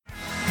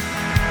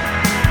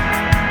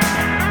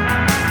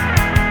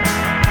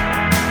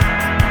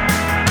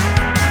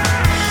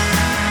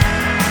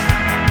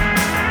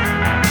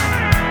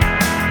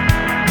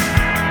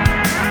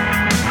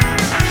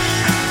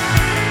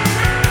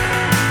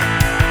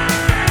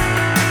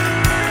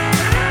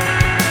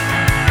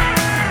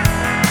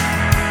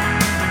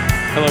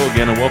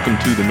again, and welcome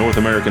to the North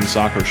American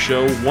Soccer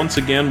Show. Once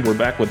again, we're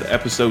back with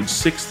episode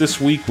 6 this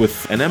week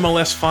with an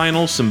MLS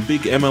final, some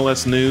big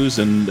MLS news,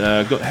 and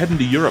heading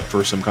to Europe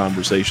for some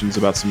conversations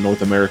about some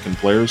North American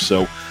players.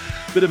 So,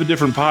 a bit of a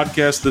different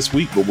podcast this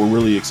week, but we're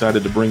really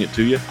excited to bring it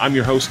to you. I'm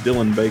your host,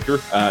 Dylan Baker,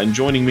 and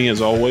joining me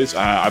as always,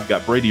 I've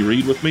got Brady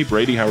Reed with me.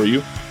 Brady, how are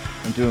you?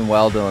 I'm doing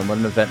well, Dylan. What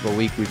an eventful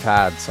week we've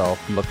had, so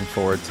I'm looking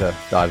forward to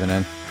diving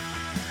in.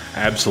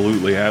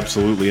 Absolutely.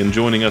 And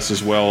joining us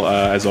as well,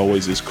 as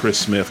always, is Chris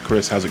Smith.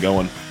 Chris, how's it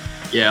going?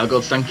 Yeah, all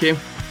good, thank you.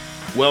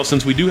 Well,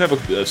 since we do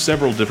have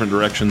several different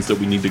directions that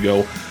we need to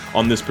go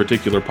on this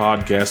particular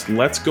podcast,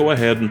 let's go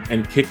ahead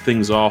and kick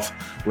things off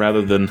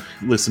rather than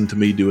listen to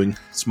me doing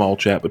small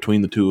chat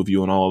between the two of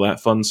you and all of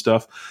that fun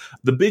stuff.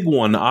 The big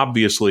one,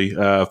 obviously,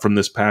 from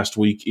this past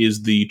week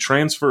is the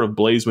transfer of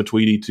Blaise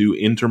Matuidi to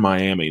Inter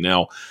Miami.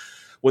 Now,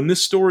 when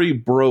this story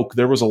broke,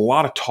 there was a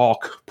lot of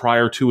talk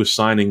prior to his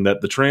signing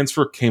that the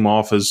transfer came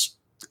off as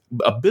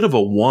a bit of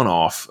a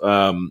one-off.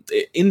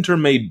 Inter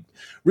made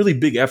really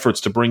big efforts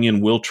to bring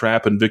in Will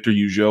Trapp and Victor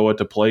Ulloa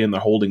to play in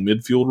the holding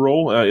midfield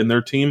role in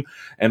their team,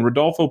 and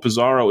Rodolfo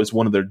Pizarro is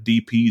one of their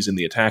DPs in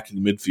the attacking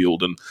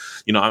midfield. And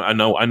I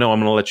know I'm going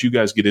to let you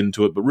guys get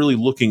into it, but really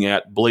looking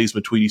at Blaise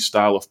Matuidi's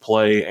style of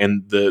play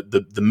and the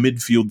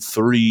midfield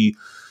three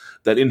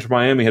that Inter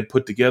Miami had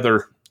put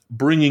together,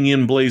 bringing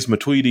in Blaise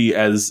Matuidi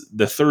as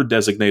the third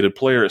designated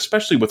player,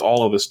 especially with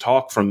all of this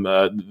talk from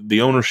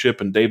the ownership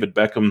and David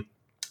Beckham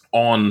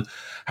on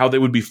how they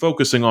would be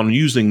focusing on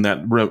using that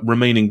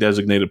remaining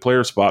designated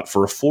player spot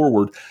for a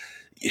forward.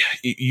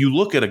 You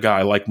look at a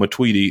guy like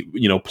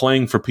Matuidi,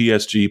 playing for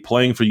PSG,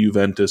 playing for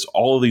Juventus,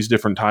 all of these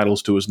different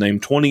titles to his name,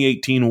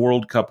 2018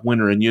 World Cup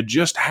winner, and you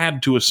just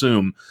had to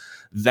assume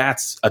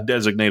that's a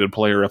designated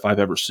player if I've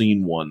ever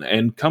seen one.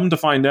 And come to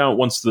find out,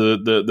 once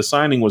the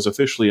signing was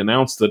officially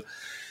announced, that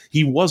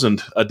he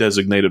wasn't a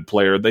designated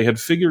player. They had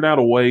figured out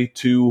a way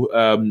to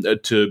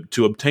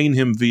obtain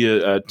him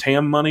via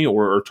TAM money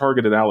or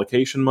targeted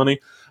allocation money,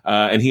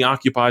 and he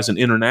occupies an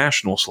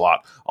international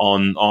slot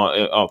on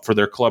for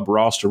their club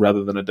roster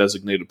rather than a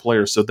designated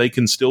player. So they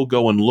can still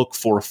go and look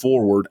for a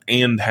forward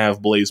and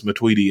have Blaise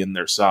Matuidi in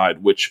their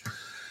side. Which,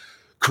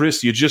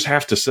 Chris, you just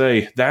have to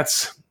say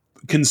that's,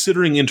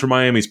 considering Inter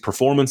Miami's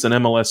performance and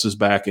MLS's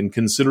back, and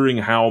considering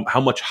how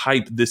much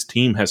hype this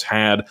team has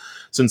had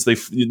since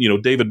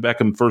David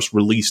Beckham first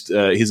released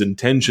his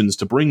intentions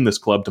to bring this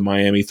club to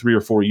Miami 3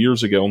 or 4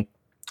 years ago,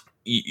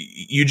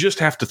 you just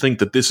have to think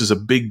that this is a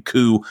big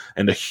coup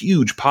and a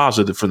huge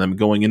positive for them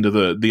going into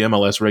the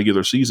MLS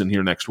regular season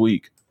here next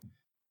week.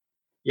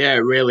 Yeah,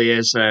 it really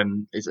is.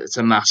 It's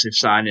a massive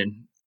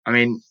signing. I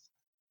mean,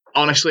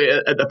 honestly,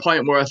 at the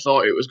point where I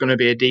thought it was going to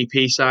be a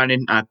DP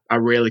signing, I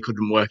really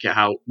couldn't work it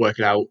out.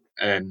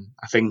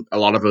 I think a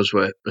lot of us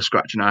were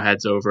scratching our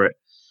heads over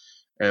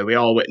it. We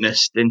all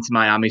witnessed Inter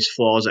Miami's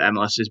flaws at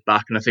MLS's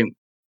back, and I think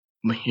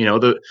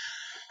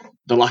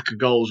the lack of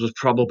goals was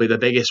probably the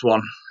biggest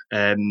one.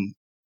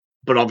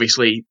 But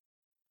obviously,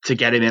 to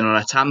get him in on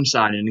a TAM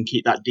signing and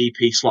keep that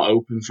DP slot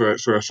open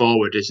for a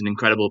forward is an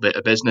incredible bit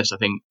of business. I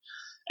think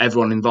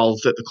everyone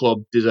involved at the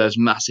club deserves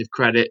massive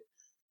credit.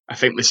 I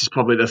think this is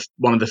probably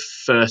one of the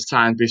first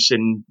times we've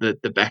seen the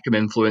Beckham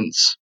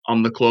influence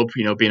on the club,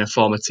 being a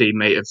former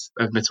teammate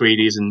of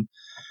Matuidi's and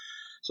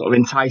sort of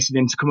enticing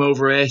him to come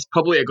over here. It's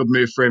probably a good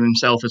move for him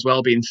himself as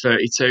well, being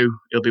 32.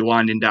 He'll be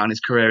winding down his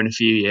career in a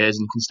few years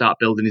and can start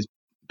building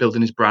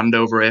his brand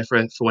over here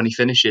for when he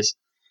finishes.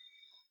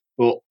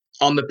 But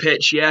on the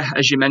pitch, yeah,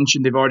 as you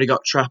mentioned, they've already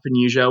got Trapp and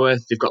Ulloa.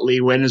 They've got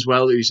Lee Wynn as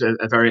well, who's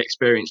a very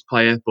experienced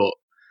player. But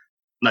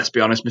let's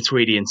be honest,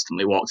 Matuidi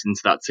instantly walked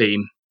into that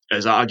team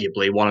as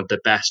arguably one of the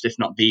best, if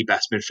not the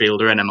best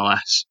midfielder in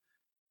MLS.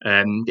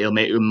 He'll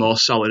make him more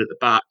solid at the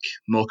back,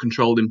 more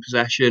controlled in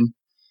possession.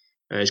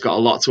 He's got a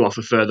lot to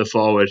offer further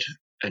forward.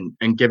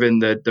 And given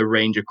the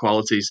range of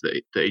qualities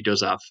that he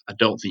does have, I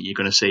don't think you're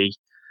going to see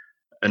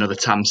another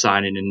TAM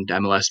signing in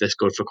MLS this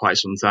good for quite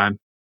some time.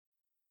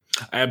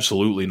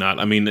 Absolutely not.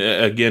 I mean,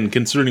 again,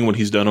 considering what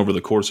he's done over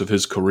the course of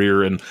his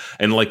career, and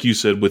like you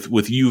said,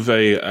 with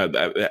Juve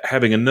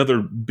having another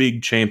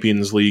big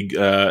Champions League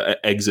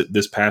exit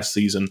this past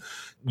season,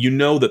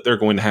 that they're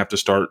going to have to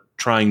start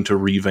trying to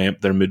revamp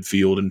their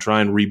midfield and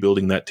try and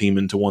rebuilding that team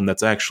into one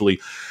that's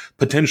actually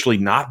potentially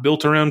not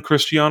built around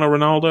Cristiano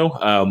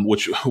Ronaldo,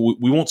 which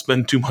we won't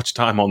spend too much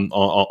time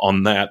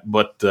on that,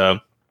 but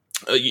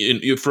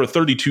for a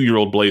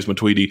 32-year-old Blaise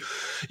Matuidi,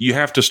 you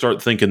have to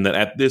start thinking that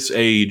at this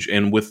age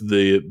and with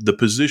the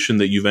position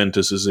that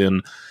Juventus is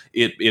in,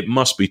 it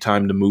must be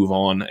time to move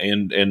on.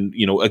 And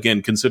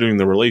again, considering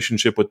the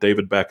relationship with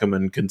David Beckham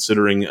and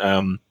considering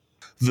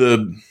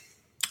the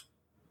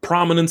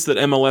prominence that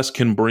MLS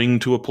can bring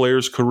to a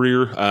player's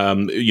career,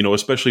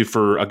 especially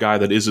for a guy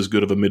that is as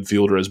good of a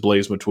midfielder as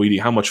Blaise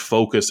Matuidi, how much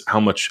focus, how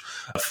much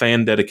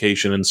fan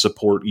dedication and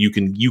support you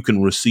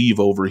can receive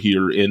over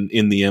here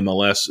in the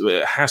MLS,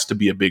 it has to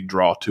be a big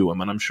draw to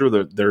him, and I'm sure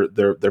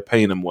they're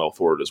paying him well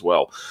for it as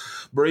well.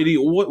 Brady,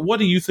 what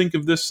do you think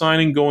of this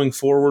signing going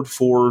forward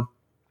for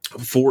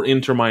for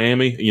Inter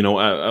Miami.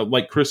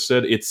 Like Chris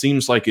said, it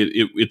seems like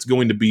it's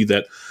going to be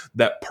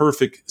that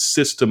perfect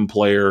system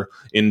player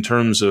in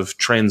terms of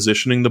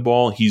transitioning the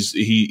ball.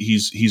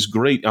 He's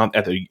great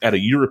at a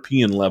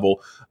European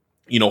level,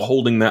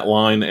 holding that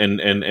line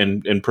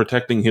and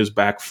protecting his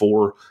back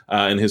four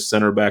and his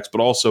center backs, but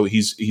also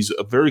he's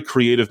a very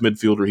creative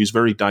midfielder. He's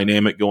very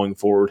dynamic going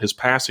forward. His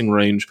passing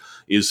range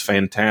is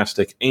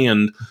fantastic,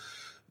 and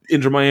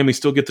Inter Miami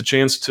still get the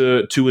chance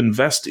to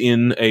invest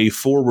in a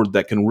forward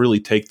that can really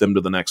take them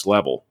to the next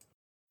level.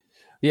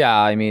 Yeah,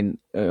 I mean,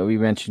 we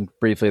mentioned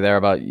briefly there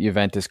about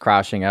Juventus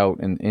crashing out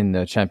in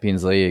the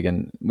Champions League,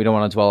 and we don't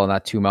want to dwell on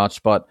that too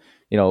much, but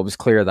it was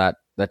clear that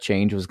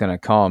change was going to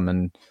come,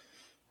 and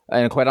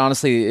quite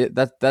honestly,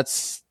 that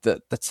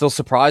still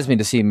surprised me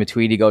to see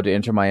Matuidi go to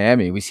Inter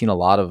Miami. We've seen a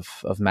lot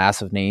of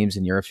massive names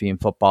in European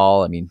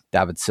football. I mean,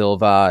 David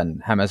Silva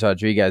and James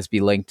Rodriguez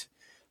be linked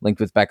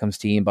with Beckham's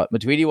team, but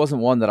Matuidi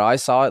wasn't one that I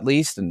saw, at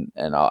least, and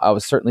I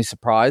was certainly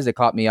surprised. It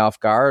caught me off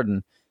guard,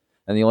 and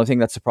the only thing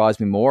that surprised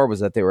me more was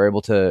that they were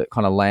able to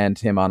kind of land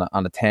him on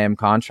a TAM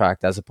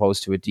contract as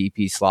opposed to a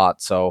DP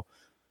slot. So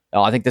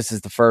I think this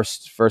is the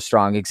first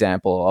strong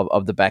example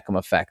of the Beckham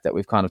effect that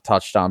we've kind of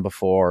touched on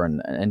before,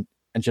 and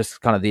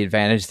just kind of the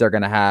advantage they're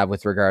going to have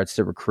with regards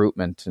to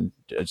recruitment, and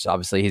just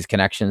obviously his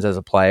connections as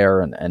a player,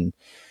 and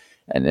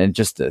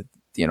just the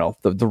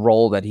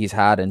role that he's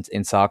had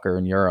in soccer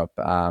in Europe.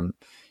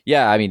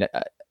 I mean,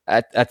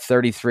 at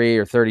 33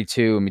 or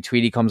 32, I mean,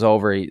 Tweedy comes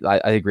over. I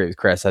agree with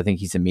Chris. I think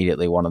he's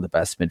immediately one of the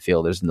best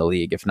midfielders in the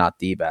league, if not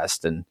the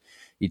best. And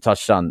you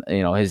touched on,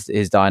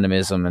 his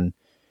dynamism, and,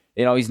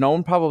 he's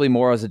known probably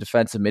more as a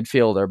defensive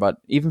midfielder, but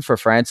even for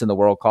France in the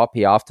World Cup,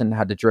 he often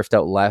had to drift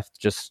out left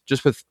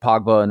just with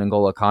Pogba and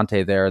N'Golo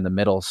Kante there in the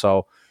middle.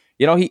 So,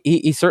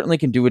 he certainly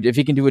can do it. If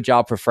he can do a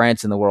job for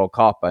France in the World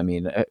Cup, I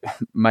mean,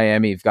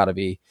 Miami've got to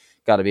be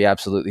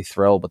absolutely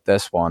thrilled with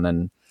this one.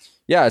 And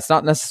yeah, it's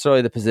not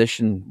necessarily the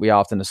position we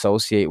often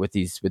associate with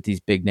these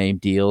big name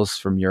deals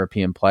from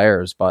European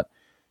players, but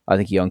I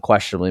think he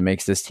unquestionably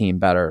makes this team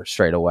better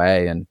straight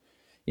away. And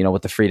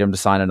with the freedom to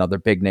sign another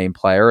big name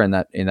player in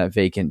that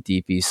vacant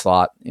DP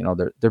slot,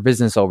 their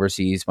business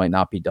overseas might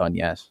not be done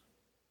yet.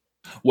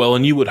 Well,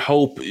 and you would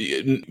hope,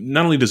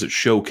 not only does it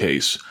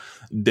showcase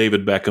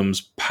David Beckham's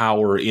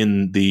power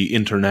in the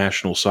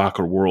international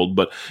soccer world,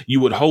 but you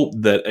would hope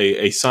that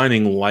a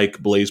signing like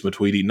Blaise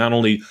Matuidi not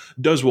only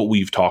does what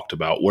we've talked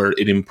about, where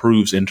it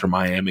improves Inter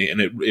Miami, and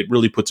it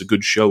really puts a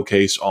good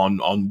showcase on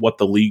what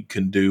the league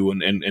can do,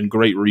 and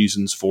great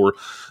reasons for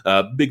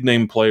big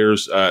name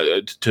players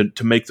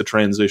to make the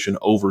transition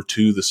over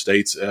to the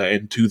States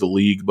and to the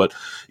league, but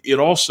it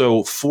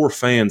also, for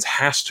fans,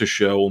 has to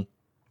show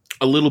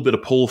a little bit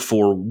of pull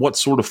for what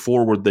sort of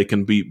forward they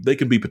can be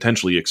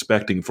potentially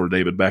expecting for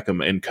David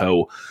Beckham and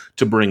co.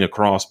 to bring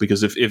across.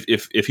 Because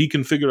if he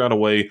can figure out a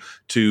way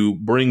to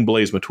bring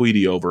Blaise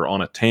Matuidi over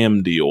on a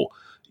TAM deal,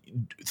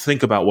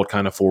 think about what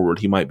kind of forward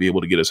he might be able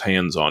to get his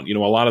hands on. A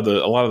lot of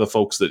the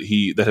folks that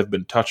have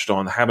been touched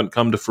on haven't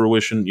come to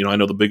fruition. I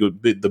know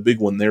the big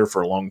one there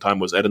for a long time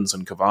was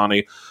Edinson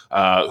Cavani,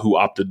 who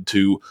opted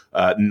to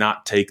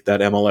not take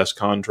that MLS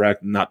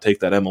contract, not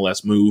take that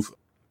MLS move.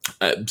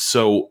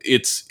 So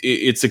it's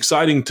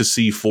exciting to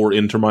see for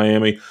Inter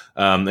Miami,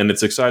 and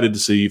it's excited to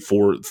see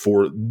for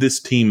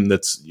this team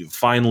that's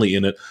finally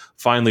in it,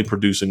 finally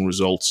producing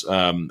results,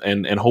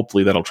 and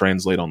hopefully that'll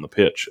translate on the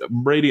pitch.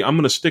 Brady, I'm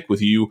going to stick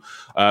with you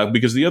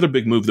because the other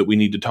big move that we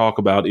need to talk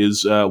about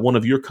is one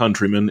of your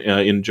countrymen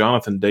in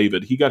Jonathan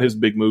David. He got his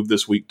big move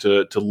this week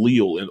to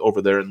Lille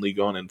over there in Ligue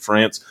 1 in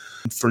France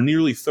for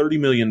nearly $30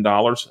 million.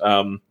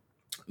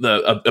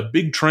 A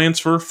big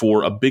transfer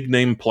for a big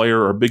name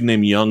player or a big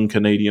name young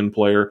Canadian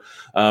player,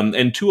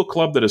 and to a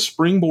club that has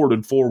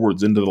springboarded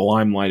forwards into the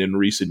limelight in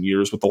recent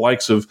years with the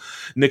likes of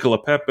Nicola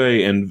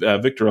Pepe and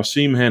Victor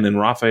Osimhen and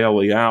Rafael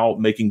Leao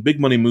making big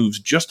money moves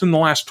just in the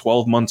last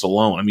 12 months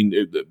alone. I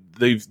mean,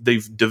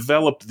 they've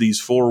developed these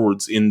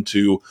forwards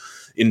into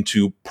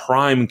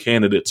prime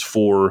candidates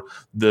for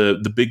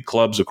the big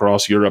clubs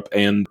across Europe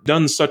and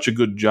done such a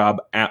good job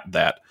at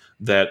that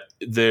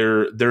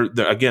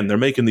they're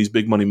making these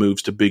big money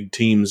moves to big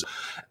teams.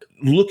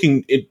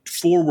 Looking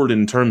forward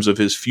in terms of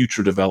his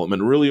future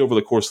development, really over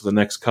the course of the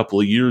next couple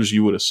of years,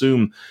 you would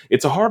assume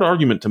it's a hard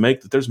argument to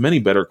make that there's many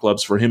better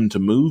clubs for him to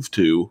move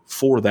to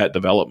for that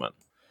development.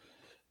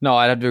 No,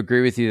 I'd have to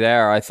agree with you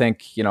there. I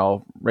think,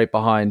 right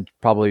behind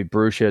probably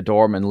Borussia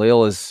Dortmund,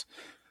 Lille has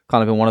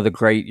kind of been one of the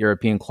great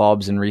European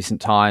clubs in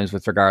recent times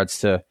with regards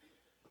to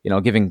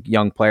giving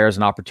young players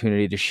an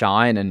opportunity to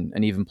shine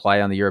and even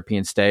play on the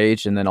European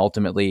stage, and then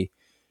ultimately,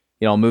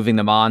 moving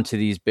them on to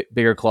these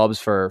bigger clubs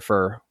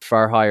for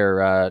far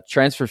higher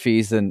transfer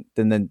fees than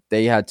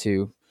they had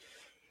to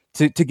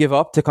give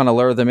up to kind of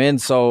lure them in.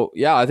 So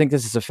yeah, I think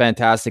this is a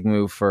fantastic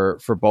move for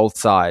both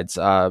sides.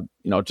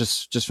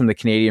 Just from the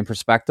Canadian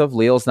perspective,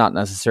 Lille's not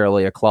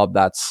necessarily a club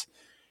that's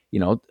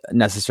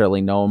necessarily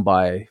known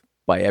by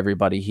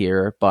everybody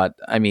here, but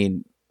I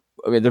mean,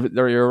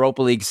 their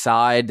Europa League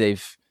side,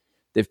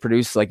 they've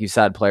produced, like you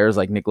said, players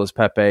like Nicolas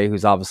Pepe,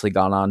 who's obviously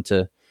gone on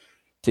to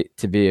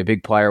to be a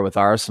big player with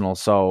Arsenal.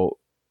 So,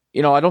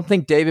 I don't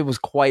think David was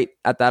quite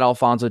at that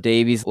Alphonso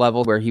Davies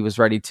level where he was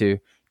ready to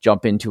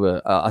jump into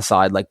a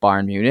side like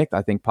Bayern Munich.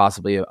 I think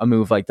possibly a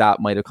move like that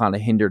might have kind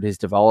of hindered his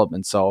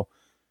development. So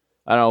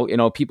I don't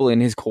know, people in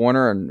his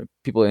corner and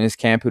people in his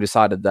camp who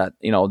decided that,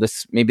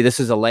 this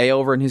is a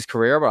layover in his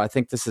career, but I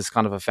think this is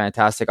kind of a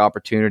fantastic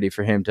opportunity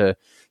for him to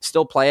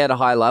still play at a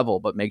high level,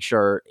 but make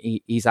sure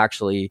he's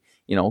actually,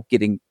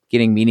 getting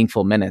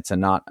meaningful minutes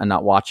and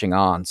not watching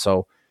on.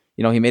 So,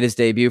 he made his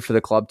debut for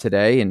the club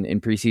today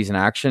in preseason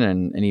action,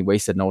 and he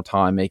wasted no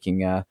time making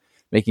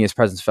his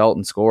presence felt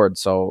and scored.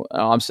 So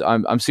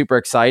I'm super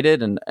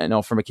excited,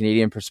 and from a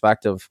Canadian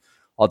perspective,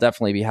 I'll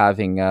definitely be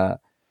having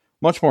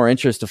much more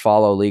interest to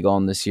follow Ligue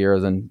 1 this year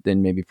than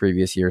maybe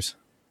previous years.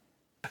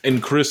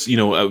 And Chris,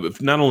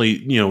 not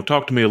only,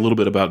 talk to me a little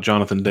bit about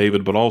Jonathan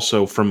David, but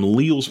also from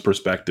Lille's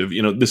perspective,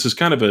 this is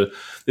kind of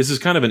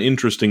an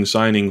interesting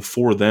signing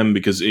for them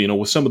because,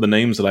 with some of the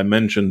names that I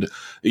mentioned,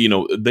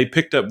 they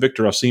picked up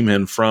Victor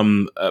Osimhen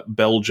from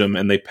Belgium,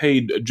 and they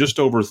paid just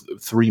over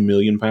 £3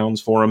 million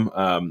for him,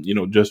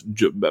 just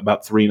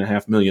about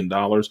 $3.5 million.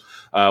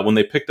 When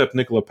they picked up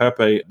Nicolas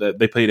Pepe,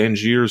 they paid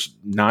Angers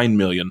 $9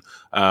 million,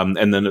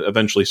 and then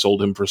eventually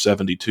sold him for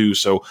 72.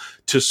 So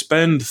to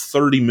spend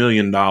 $30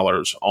 million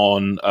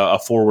on a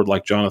forward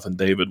like Jonathan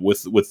David,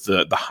 with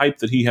the hype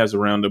that he has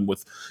around him,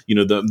 with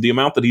the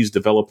amount that he's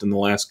developed in the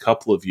last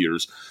couple of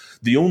years,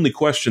 the only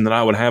question that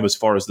I would have as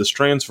far as this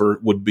transfer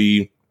would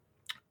be: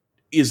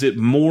 is it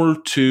more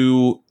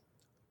to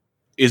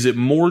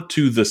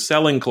the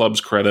selling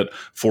club's credit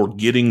for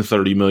getting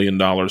 $30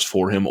 million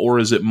for him, or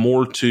is it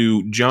more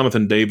to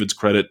Jonathan David's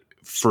credit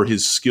for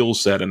his skill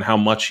set and how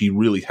much he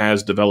really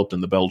has developed in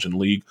the Belgian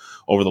league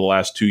over the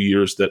last 2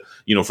 years? That,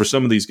 for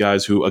some of these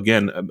guys who,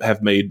 again,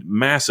 have made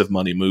massive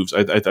money moves,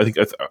 I think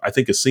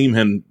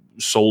Osimhen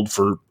sold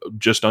for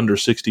just under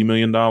 $60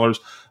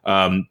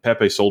 million.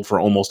 Pepe sold for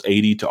almost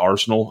 80 to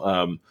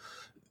Arsenal.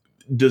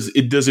 Does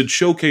it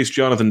showcase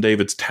Jonathan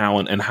David's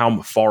talent and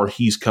how far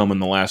he's come in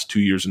the last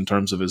 2 years in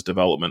terms of his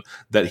development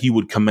that he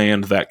would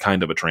command that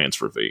kind of a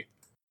transfer fee?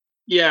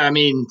 Yeah, I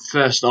mean,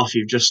 first off,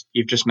 you've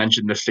just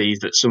mentioned the fees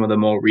that some of the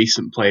more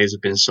recent players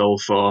have been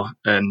sold for.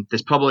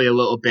 There's probably a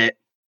little bit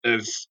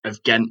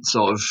of Ghent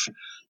sort of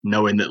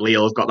knowing that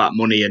Lille have got that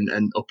money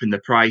and upping the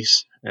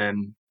price.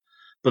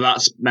 But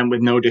that's meant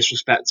with no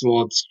disrespect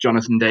towards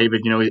Jonathan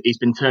David. He's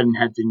been turning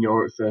heads in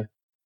Europe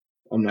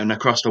and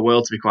across the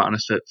world, to be quite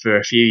honest, for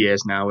a few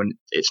years now, and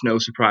it's no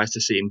surprise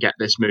to see him get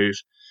this move.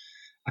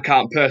 I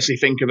can't personally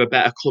think of a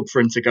better club for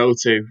him to go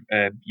to.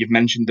 You've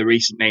mentioned the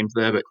recent names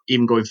there, but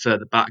even going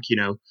further back,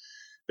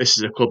 this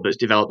is a club that's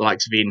developed the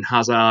likes of Eden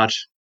Hazard,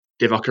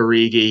 Divock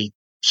Origi,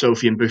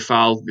 Sofiane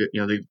Boufal.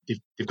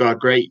 They've got a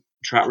great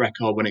track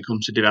record when it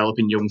comes to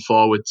developing young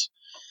forwards.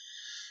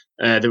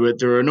 There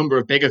were a number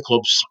of bigger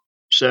clubs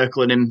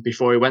circling him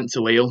before he went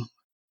to Lille.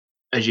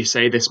 As you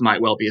say, this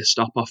might well be a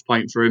stop-off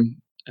point for him.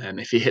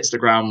 If he hits the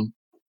ground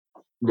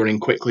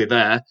running quickly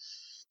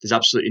there's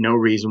absolutely no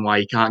reason why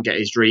he can't get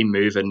his dream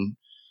move. And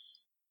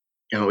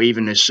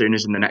even as soon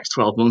as in the next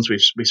 12 months,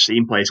 we've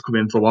seen players come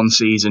in for one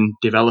season,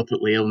 develop at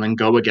Lille, and then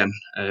go again.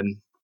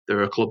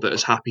 They're a club that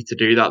is happy to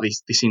do that.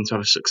 They seem to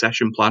have a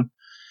succession plan.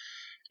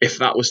 If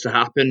that was to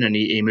happen and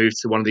he moved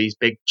to one of these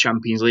big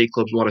Champions League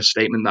clubs, what a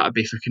statement that would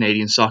be for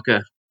Canadian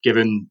soccer,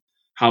 given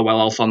how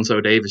well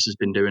Alphonso Davies has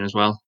been doing as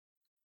well.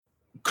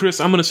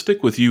 Chris, I'm going to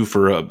stick with you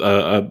for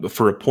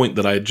a point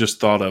that I just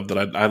thought of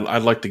that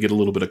I'd like to get a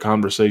little bit of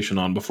conversation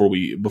on before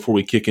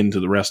we kick into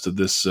the rest of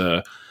this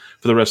for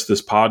the rest of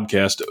this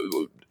podcast.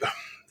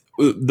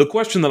 The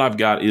question that I've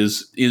got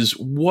is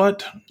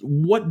what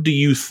do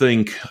you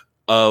think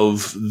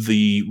of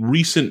the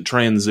recent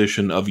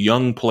transition of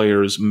young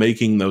players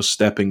making those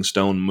stepping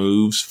stone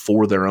moves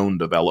for their own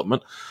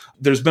development?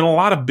 There's been a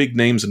lot of big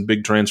names and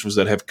big transfers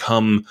that have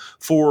come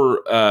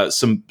for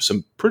some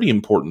pretty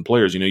important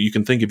players. You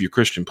can think of your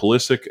Christian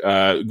Pulisic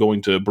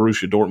going to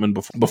Borussia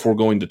Dortmund before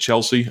going to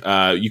Chelsea.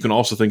 You can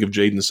also think of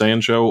Jadon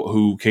Sancho,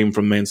 who came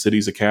from Man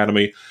City's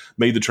academy,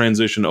 made the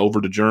transition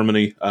over to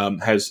Germany,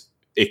 has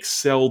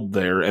excelled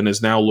there, and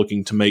is now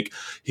looking to make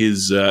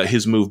his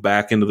move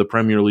back into the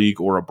Premier League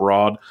or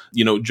abroad.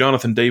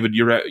 Jonathan David,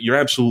 you're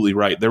absolutely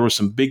right. There were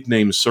some big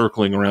names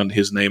circling around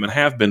his name and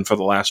have been for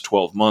the last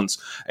 12 months.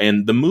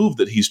 And the move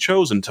that he's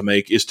chosen to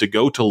make is to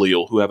go to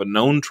Lille, who have a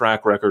known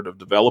track record of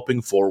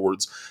developing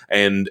forwards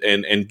and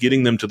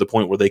getting them to the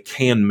point where they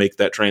can make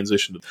that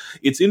transition.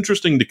 It's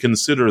interesting to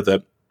consider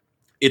that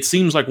it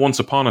seems like once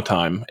upon a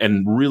time,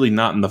 and really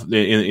not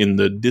in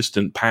the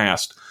distant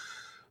past,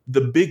 the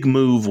big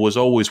move was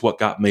always what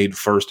got made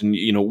first. And,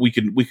 we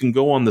can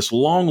go on this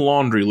long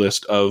laundry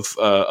list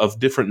of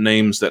different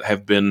names that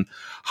have been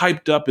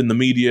hyped up in the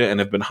media and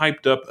have been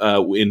hyped up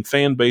in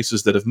fan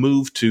bases that have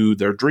moved to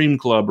their dream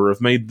club or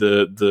have made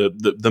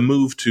the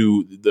move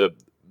to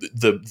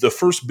the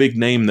first big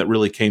name that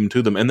really came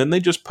to them, and then they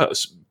just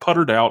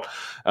puttered out.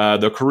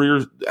 Their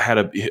career had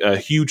a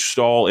huge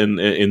stall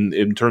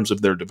in terms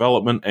of their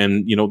development,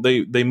 and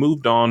they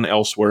moved on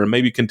elsewhere and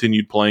maybe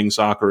continued playing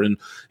soccer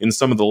in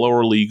some of the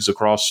lower leagues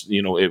across.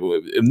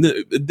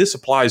 This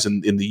applies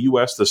in the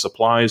U.S. This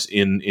applies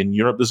in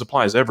Europe. This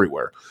applies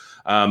everywhere.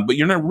 But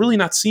you're really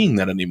not seeing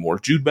that anymore.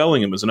 Jude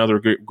Bellingham is another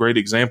great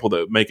example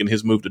that making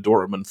his move to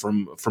Dortmund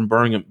from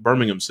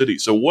Birmingham City.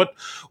 So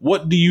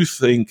what do you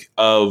think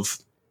of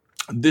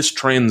this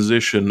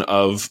transition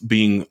of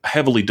being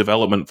heavily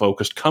development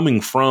focused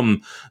coming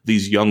from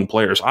these young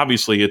players?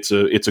 Obviously it's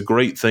a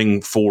great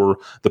thing for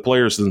the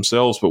players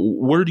themselves, but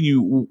where do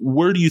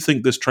you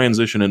think this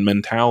transition in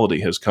mentality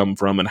has come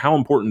from, and how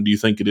important do you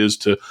think it is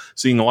to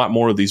seeing a lot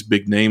more of these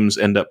big names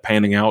end up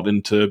panning out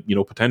into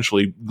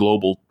potentially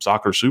global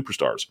soccer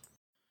superstars?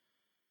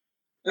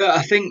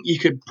 I think you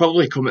could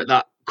probably come at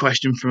that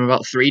question from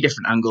about three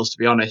different angles, to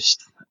be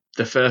honest.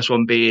 The first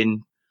one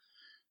being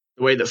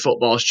the way that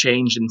football's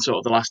changed in sort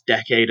of the last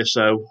decade or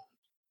so.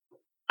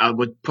 I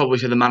would probably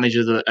say the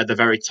managers at the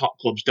very top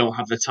clubs don't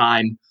have the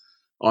time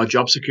or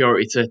job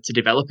security to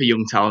develop a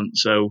young talent.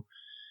 So,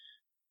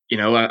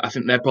 I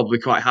think they're probably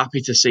quite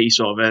happy to see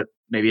sort of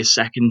maybe a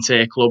second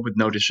tier club, with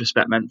no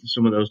disrespect meant to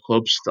some of those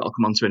clubs that I'll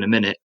come on to in a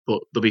minute, but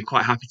they'll be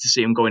quite happy to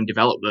see them go and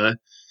develop there,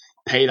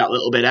 pay that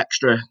little bit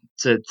extra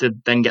to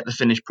then get the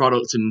finished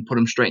product and put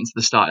them straight into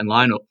the starting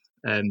lineup.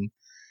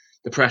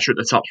 The pressure at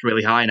the top's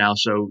really high now,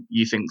 so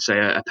you think, say,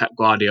 a Pep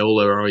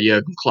Guardiola or a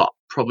Jurgen Klopp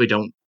probably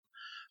don't.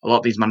 A lot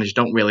of these managers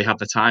don't really have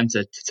the time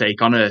to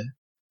take on a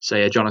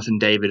Jonathan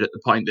David at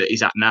the point that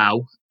he's at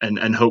now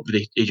and hope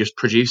that he just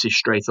produces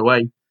straight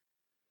away.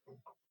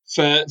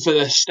 For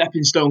the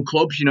stepping stone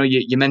clubs,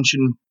 you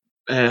mentioned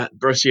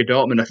Borussia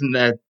Dortmund. I think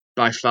they're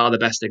by far the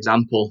best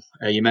example.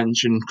 You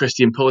mentioned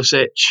Christian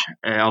Pulisic,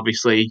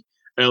 obviously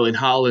Erling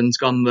Haaland's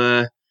gone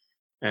there.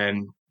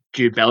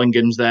 Jude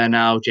Bellingham's there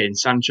now, Jadon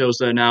Sancho's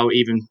there now,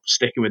 even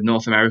sticking with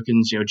North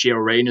Americans, Gio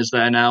Reyna's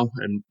there now,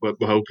 and we're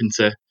hoping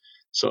to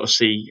sort of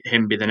see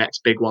him be the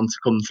next big one to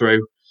come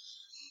through.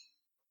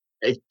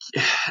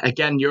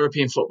 Again,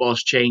 European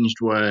football's changed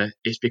where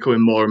it's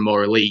becoming more and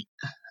more elite,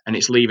 and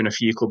it's leaving a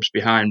few clubs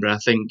behind, but I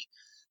think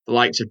the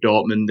likes of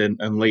Dortmund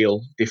and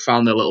Lille, they've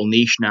found their little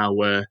niche now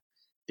where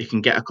they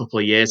can get a couple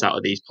of years out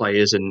of these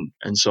players and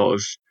sort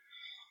of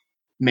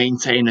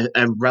maintain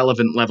a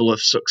relevant level of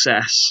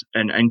success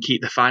and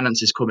keep the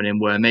finances coming in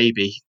where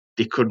maybe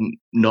they couldn't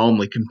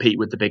normally compete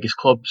with the biggest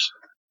clubs.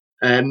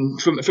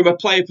 From a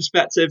player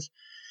perspective,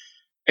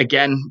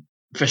 again,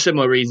 for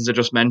similar reasons I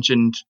just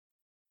mentioned,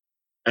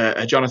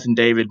 a Jonathan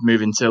David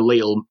moving to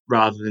Lille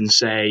rather than,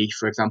 say,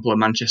 for example, a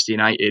Manchester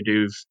United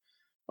who've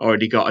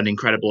already got an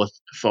incredible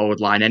forward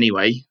line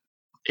anyway,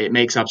 it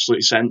makes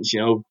absolute sense.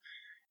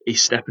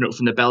 He's stepping up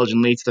from the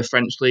Belgian league to the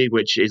French league,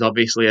 which is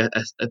obviously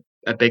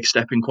a big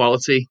step in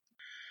quality.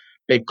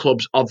 Big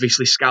clubs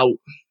obviously scout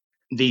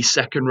these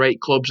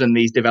second-rate clubs and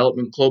these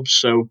development clubs.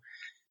 So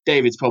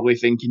David's probably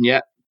thinking,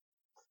 yeah,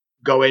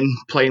 go in,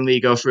 play in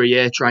Liga for a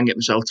year, try and get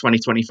myself 20,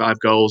 25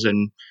 goals,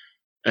 and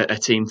a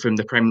team from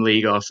the Premier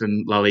League or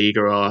from La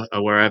Liga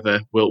or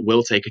wherever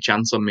will take a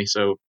chance on me.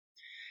 So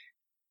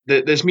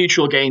there's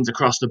mutual gains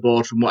across the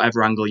board from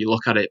whatever angle you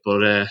look at it,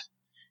 but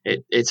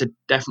it's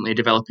definitely a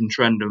developing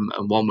trend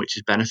and one which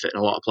is benefiting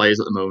a lot of players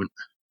at the moment.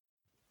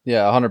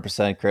 Yeah,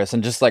 100%, Chris.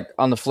 And just like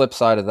on the flip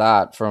side of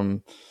that,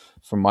 from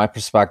my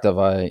perspective,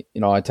 I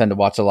tend to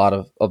watch a lot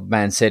of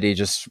Man City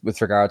just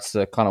with regards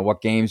to kind of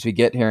what games we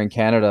get here in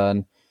Canada.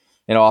 And,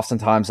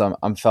 oftentimes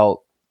I'm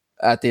felt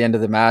at the end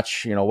of the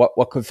match,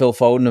 what could Phil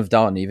Foden have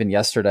done even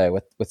yesterday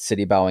with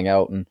City bowing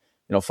out? And,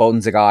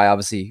 Foden's a guy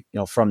obviously,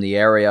 from the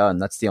area,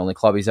 and that's the only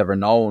club he's ever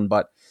known.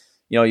 But,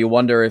 you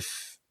wonder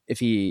if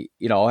he,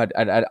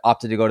 had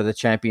opted to go to the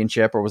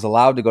Championship or was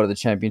allowed to go to the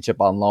Championship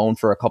on loan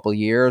for a couple of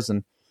years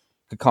and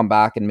could come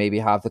back and maybe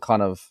have the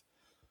kind of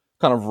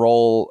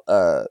role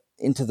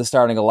into the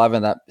starting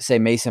 11 that, say,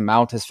 Mason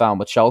Mount has found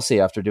with Chelsea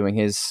after doing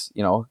his,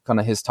 kind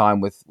of his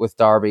time with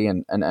Derby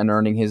and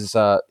earning his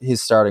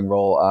starting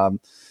role.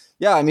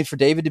 For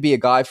David to be a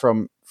guy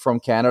from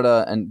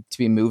Canada and to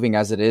be moving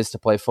as it is to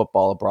play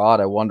football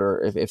abroad, I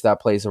wonder if that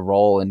plays a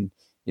role in,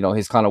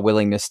 his kind of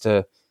willingness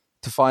to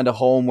find a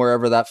home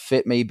wherever that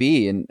fit may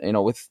be. And,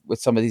 with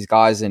some of these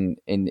guys in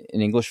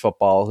English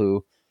football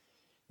who,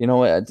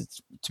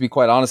 to be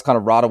quite honest, kind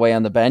of rot away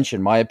on the bench,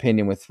 in my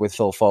opinion, with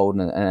Phil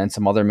Foden and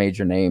some other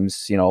major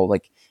names.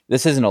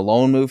 This isn't a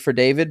loan move for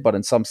David, but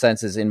in some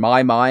senses, in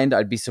my mind,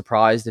 I'd be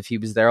surprised if he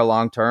was there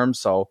long term.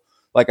 So,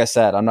 like I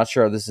said, I'm not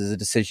sure if this is a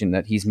decision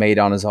that he's made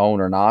on his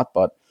own or not,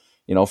 but,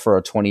 for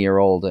a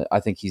 20-year-old, I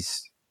think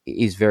he's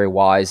very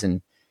wise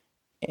in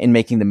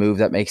making the move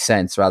that makes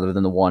sense rather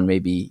than the one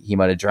maybe he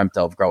might have dreamt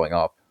of growing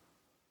up.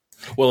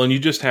 Well, and you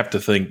just have to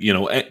think,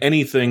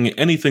 anything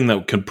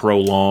that can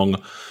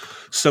prolong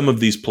some of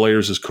these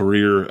players'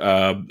 career,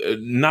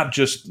 not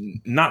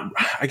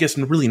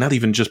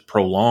even just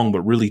prolong,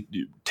 but really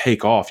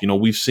take off.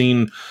 We've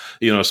seen,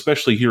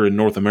 especially here in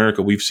North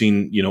America, we've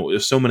seen,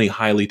 so many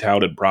highly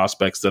touted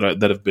prospects that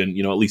have been,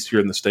 at least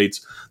here in the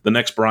States, the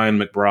next Brian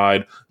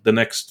McBride, the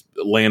next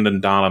Landon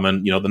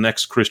Donovan, the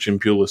next Christian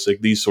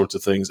Pulisic, these sorts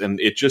of things. And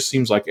it just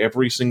seems like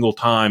every single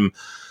time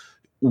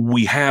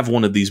we have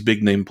one of these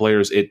big name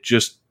players, it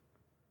just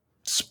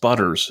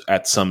sputters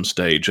at some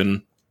stage.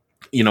 And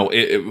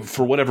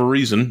for whatever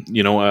reason,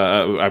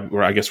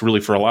 I guess really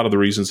for a lot of the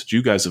reasons that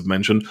you guys have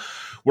mentioned,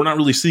 we're not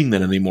really seeing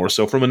that anymore.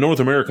 So from a North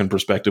American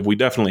perspective, we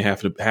definitely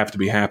have to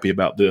be happy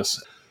about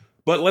this.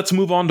 But let's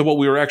move on to what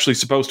we were actually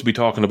supposed to be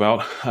talking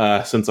about,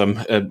 since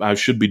I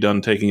should be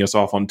done taking us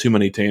off on too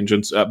many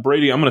tangents.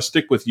 Brady, I'm going to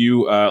stick with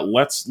you.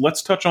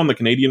 Let's touch on the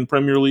Canadian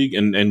Premier League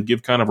and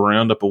give kind of a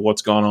roundup of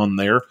what's gone on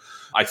there.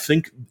 I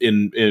think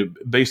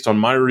based on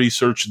my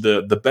research,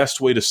 the best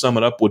way to sum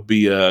it up would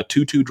be a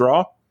 2-2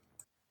 draw.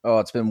 Oh,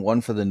 it's been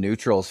one for the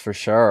neutrals for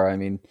sure. I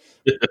mean,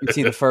 you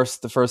see the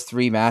first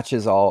three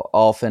matches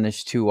all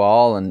finished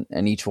 2-2,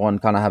 and each one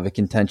kind of have a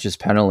contentious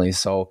penalty.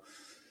 So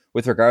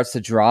with regards to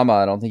drama,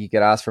 I don't think you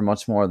could ask for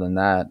much more than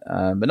that.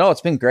 But no,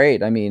 it's been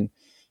great. I mean,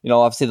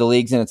 obviously the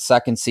league's in its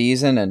second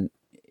season, and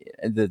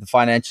the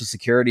financial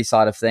security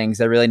side of things,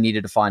 they really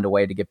needed to find a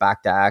way to get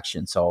back to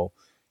action. So,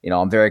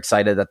 I'm very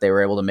excited that they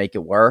were able to make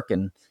it work,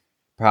 and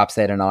perhaps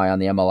they had an eye on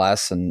the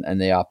MLS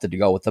and they opted to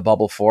go with the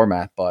bubble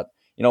format. But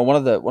one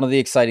of the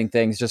exciting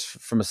things, just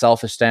from a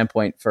selfish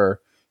standpoint, for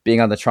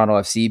being on the Toronto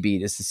FC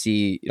beat, is to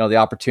see the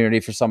opportunity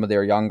for some of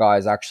their young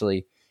guys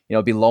actually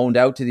be loaned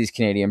out to these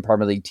Canadian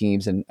Premier League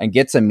teams and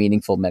get some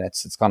meaningful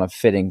minutes. It's kind of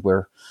fitting.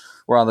 We're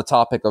on the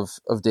topic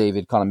of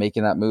David kind of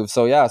making that move.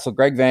 So yeah, so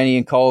Greg Vanney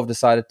and co have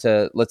decided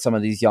to let some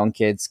of these young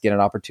kids get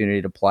an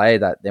opportunity to play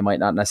that they might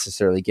not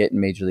necessarily get in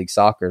Major League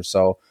Soccer.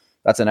 So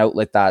that's an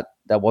outlet that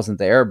wasn't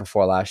there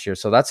before last year.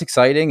 So that's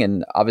exciting.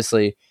 And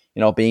obviously,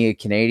 being a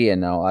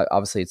Canadian now,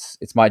 obviously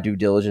it's my due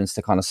diligence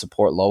to kind of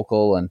support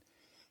local and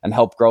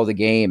help grow the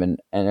game.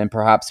 And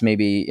perhaps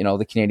maybe,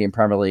 the Canadian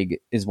Premier League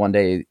is one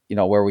day,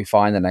 where we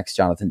find the next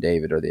Jonathan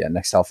David or the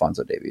next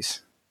Alphonso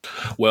Davies.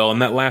 Well,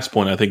 and that last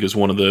point I think is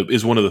one of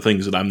the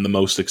things that I'm the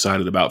most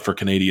excited about for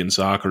Canadian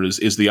soccer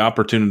is the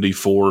opportunity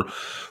for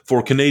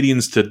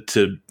Canadians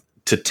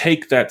to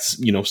take that,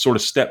 sort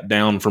of step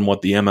down from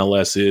what the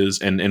MLS is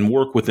and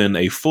work within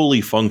a fully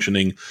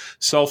functioning,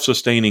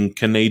 self-sustaining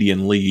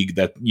Canadian league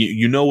that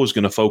is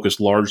going to focus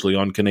largely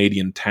on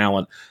Canadian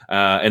talent.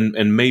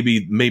 And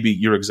maybe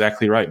you're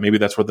exactly right. Maybe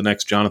that's where the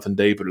next Jonathan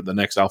David or the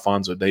next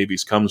Alphonso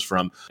Davies comes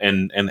from.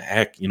 And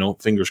heck,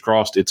 fingers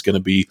crossed, it's going to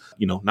be,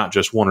 not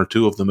just one or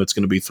two of them. It's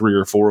going to be 3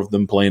 or 4 of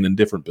them playing in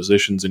different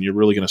positions. And you're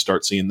really going to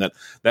start seeing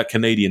that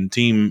Canadian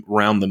team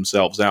round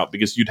themselves out,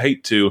 because you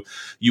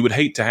would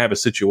hate to have a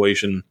situation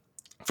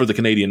for the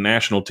Canadian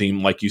national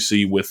team like you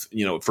see with,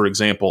 for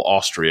example,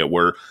 Austria,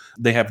 where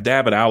they have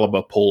David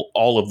Alaba pull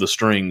all of the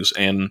strings,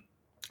 and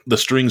the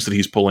strings that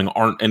he's pulling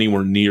aren't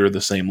anywhere near the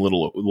same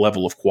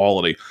level of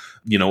quality.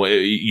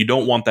 You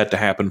don't want that to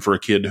happen for a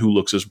kid who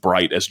looks as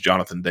bright as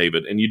Jonathan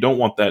David, and you don't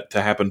want that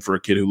to happen for a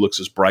kid who looks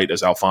as bright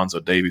as Alphonso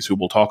Davies, who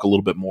we'll talk a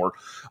little bit more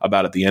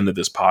about at the end of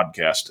this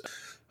podcast.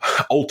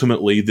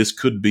 Ultimately, this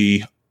could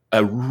be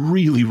a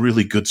really,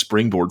 really good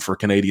springboard for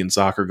Canadian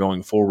soccer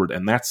going forward,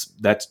 and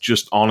that's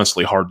just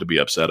honestly hard to be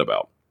upset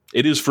about.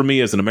 It is for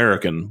me as an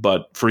American,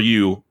 but for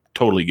you,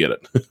 totally get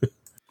it.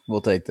 We'll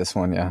take this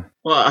one, yeah.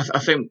 Well, I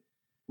think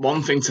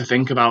one thing to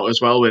think about as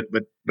well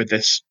with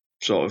this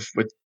sort of,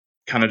 with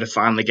Canada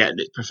finally getting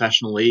its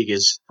professional league,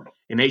 is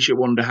it makes you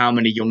wonder how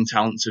many young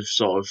talents have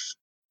sort of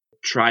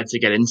tried to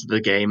get into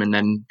the game and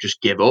then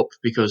just give up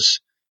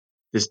because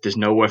there's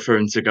nowhere for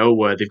them to go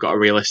where they've got a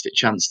realistic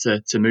chance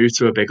to move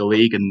to a bigger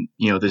league, and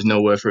there's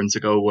nowhere for them to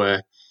go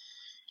where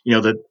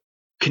the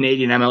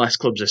Canadian MLS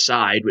clubs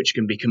aside, which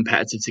can be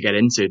competitive to get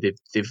into,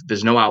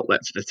 there's no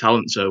outlet for the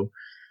talent. So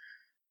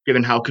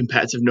given how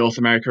competitive North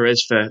America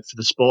is for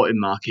the sporting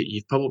market,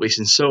 you've probably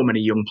seen so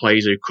many young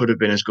players who could have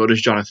been as good as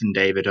Jonathan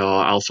David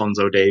or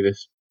Alphonso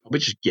Davies probably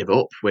just give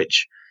up,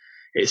 which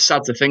it's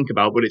sad to think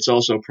about, but it's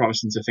also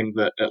promising to think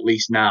that at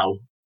least now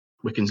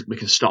we can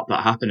stop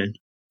that happening.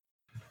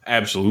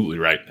 Absolutely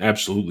right.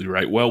 Absolutely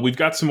right. Well, we've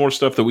got some more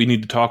stuff that we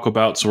need to talk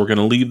about, so we're going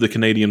to leave the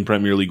Canadian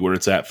Premier League where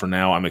it's at for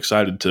now. I'm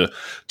excited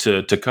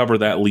to cover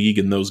that league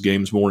and those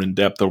games more in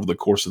depth over the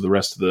course of the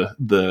rest of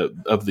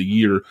the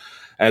year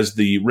as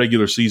the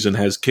regular season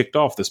has kicked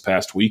off this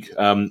past week.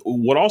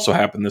 What also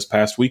happened this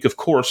past week, of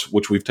course,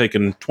 which we've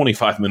taken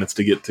 25 minutes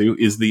to get to,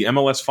 is the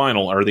MLS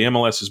final, or the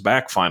MLS is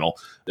Back final,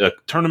 a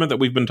tournament that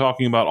we've been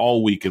talking about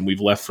all week and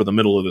we've left for the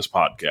middle of this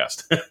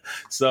podcast.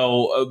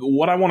 So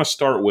what I want to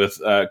start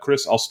with,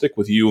 Chris, I'll stick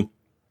with you.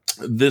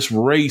 This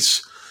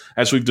race,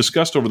 as we've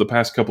discussed over the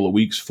past couple of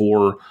weeks,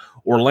 for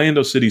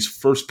Orlando City's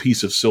first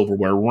piece of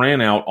silverware ran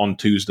out on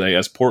Tuesday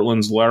as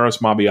Portland's Laris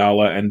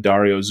Mabiala and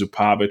Dario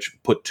Zupavic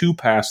put 2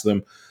 past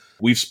them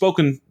We've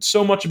spoken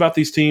so much about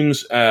these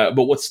teams,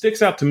 but what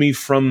sticks out to me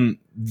from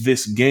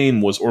this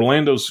game was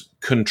Orlando's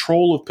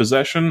control of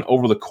possession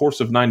over the course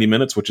of 90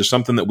 minutes, which is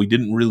something that we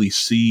didn't really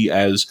see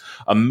as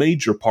a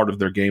major part of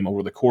their game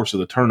over the course of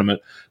the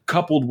tournament,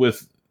 coupled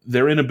with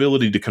their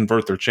inability to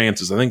convert their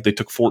chances. I think they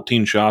took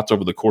 14 shots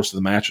over the course of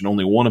the match, and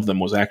only one of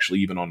them was actually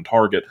even on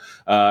target,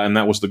 and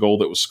that was the goal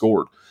that was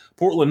scored.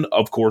 Portland,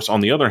 of course,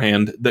 on the other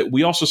hand, that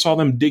we also saw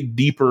them dig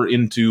deeper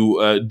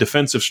into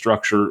defensive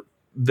structure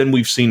than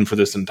we've seen for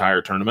this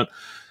entire tournament,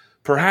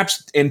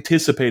 perhaps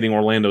anticipating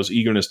Orlando's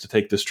eagerness to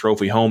take this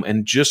trophy home,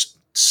 and just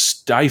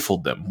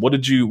stifled them. What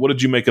did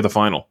you make of the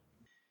final?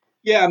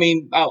 Yeah, I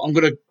mean, I'm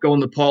going to go on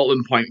the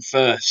Portland point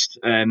first.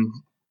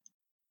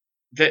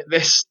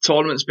 This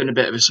tournament's been a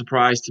bit of a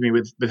surprise to me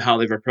with how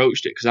they've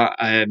approached it,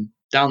 because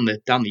down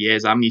the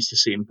years, I'm used to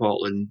seeing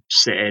Portland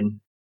sit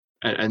in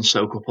and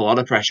soak up a lot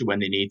of pressure when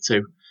they need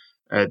to.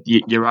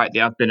 You're right; they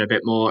have been a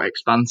bit more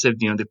expansive.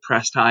 They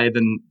pressed higher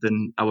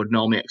than I would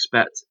normally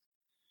expect,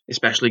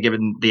 especially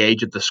given the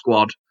age of the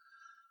squad.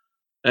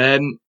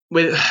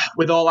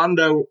 With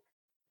Orlando,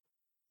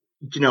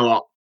 you know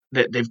what?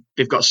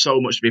 They've got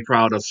so much to be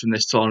proud of from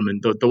this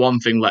tournament. The one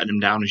thing letting them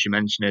down, as you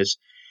mentioned, is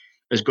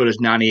as good as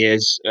Nani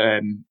is,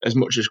 as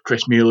much as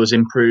Chris Mueller's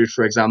improved,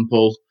 for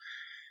example,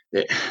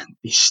 they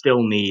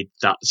still need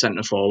that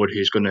centre forward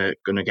who's gonna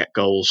get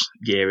goals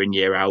year in,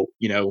 year out.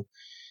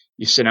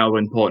 You've seen how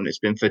important it's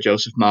been for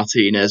Joseph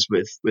Martinez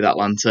with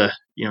Atlanta.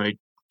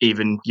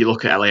 Even you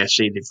look at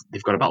LAFC,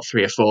 they've got about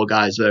 3 or 4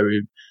 guys there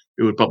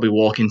who would probably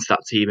walk into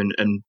that team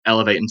and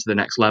elevate them to the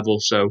next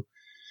level. So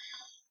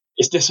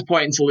it's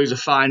disappointing to lose a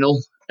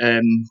final,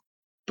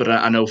 but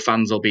I know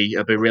fans will be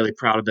really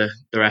proud of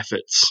their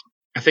efforts.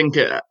 I think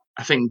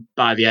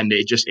by the end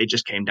it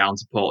just came down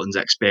to Portland's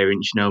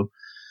experience.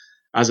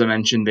 As I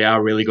mentioned, they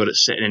are really good at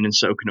sitting in and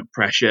soaking up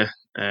pressure.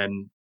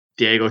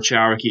 Diego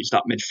Chara keeps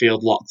that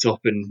midfield locked up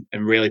and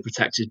really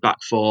protects his back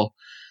four.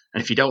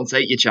 And if you don't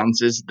take your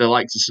chances, the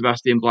likes of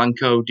Sebastian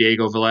Blanco,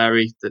 Diego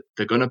Valeri,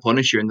 they're going to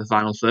punish you in the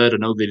final third. I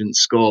know they didn't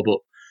score, but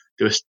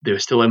they were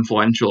still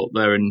influential up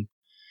there. And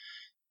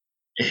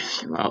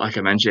like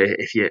I mentioned,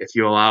 if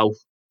you allow.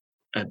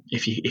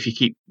 If you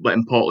keep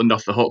letting Portland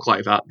off the hook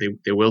like that,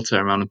 they will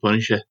turn around and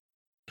punish you.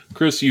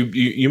 Chris,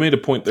 you made a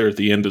point there at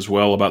the end as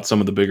well about some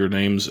of the bigger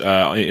names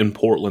in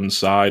Portland's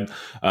side,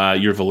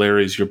 your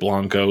Valeries, your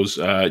Blancos,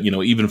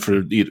 even for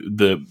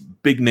the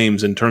big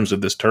names in terms of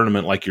this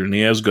tournament, like your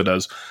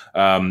Niezgodas.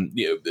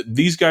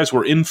 These guys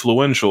were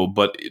influential,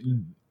 but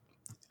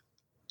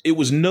it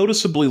was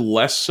noticeably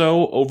less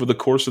so over the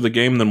course of the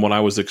game than what I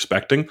was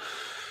expecting.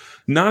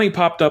 Nani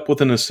popped up with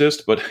an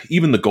assist, but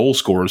even the goal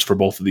scorers for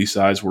both of these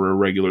sides were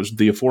irregulars.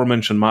 The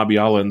aforementioned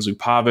Mabiala and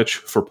Zupavic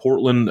for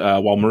Portland,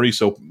 while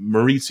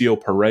Mauricio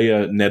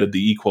Pereira netted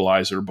the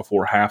equalizer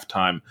before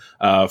halftime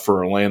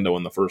for Orlando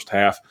in the first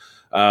half.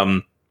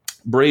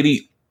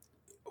 Brady,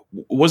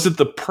 was it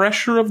the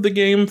pressure of the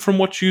game from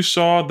what you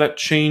saw that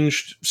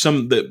changed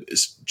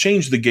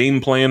the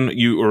game plan,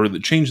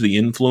 that changed the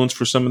influence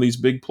for some of these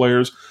big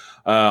players?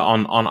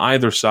 On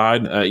either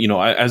side,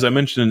 as I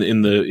mentioned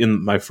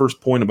in my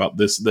first point about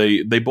this,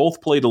 they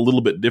both played a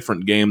little bit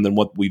different game than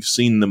what we've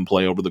seen them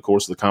play over the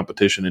course of the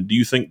competition. And do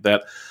you think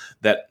that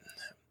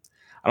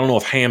I don't know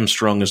if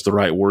hamstrung is the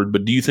right word,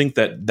 but do you think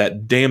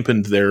that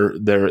dampened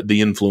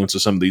the influence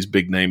of some of these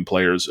big name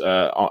players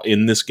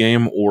in this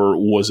game, or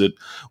was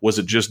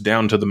it just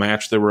down to the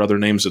match? There were other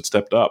names that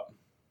stepped up.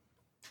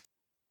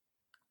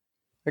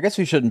 I guess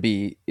we shouldn't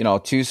be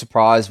too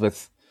surprised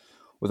with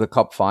a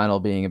cup final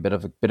being a bit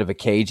of a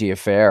cagey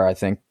affair. I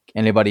think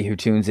anybody who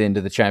tunes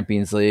into the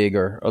Champions League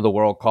or the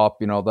World Cup,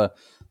 the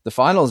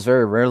final is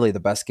very rarely the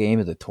best game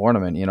of the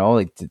tournament,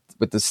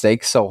 with the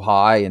stakes so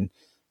high and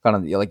kind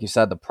of, like you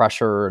said, the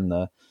pressure and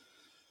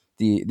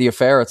the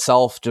affair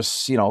itself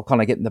just,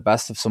 kind of getting the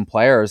best of some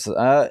players.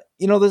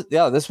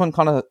 This one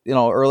kind of,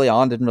 early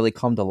on didn't really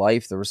come to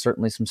life. There were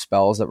certainly some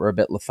spells that were a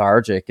bit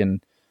lethargic,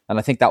 and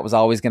I think that was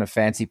always going to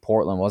fancy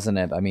Portland, wasn't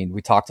it? I mean,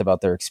 we talked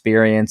about their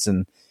experience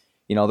and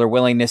their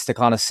willingness to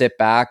kind of sit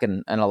back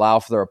and allow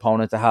for their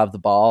opponent to have the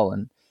ball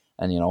and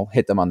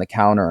hit them on the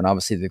counter. And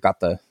obviously they've got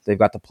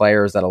the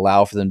players that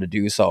allow for them to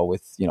do so,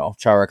 with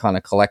Chara kind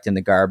of collecting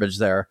the garbage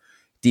there,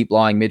 deep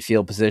lying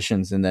midfield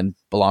positions, and then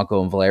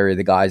Blanco and Valeri,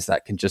 the guys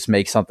that can just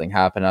make something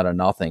happen out of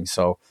nothing.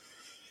 So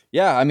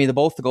yeah, I mean,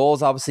 both the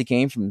goals obviously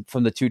came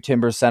from the two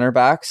Timbers center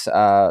backs,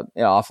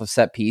 off of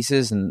set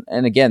pieces, and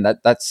again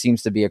that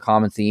seems to be a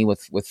common theme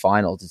with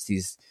finals. It's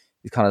these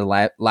kind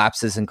of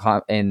lapses in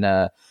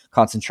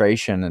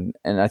concentration,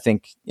 and I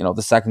think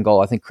the second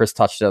goal, I think Chris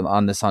touched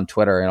on this on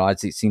Twitter. I'd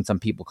seen some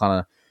people kind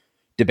of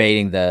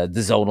debating the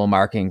zonal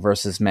marking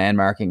versus man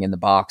marking in the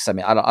box. I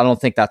mean, I don't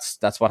think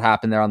that's what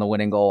happened there on the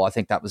winning goal. I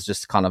think that was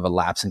just kind of a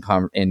lapse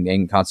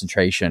in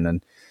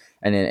concentration,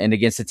 and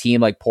against a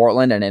team like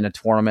Portland and in a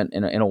tournament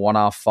in a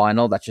one-off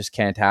final, that just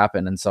can't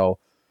happen. And so,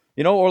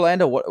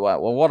 Orlando,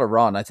 what a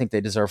run! I think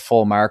they deserve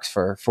full marks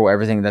for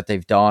everything that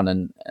they've done,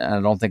 and I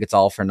don't think it's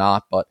all for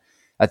naught, but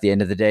at the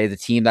end of the day, the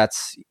team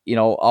that's,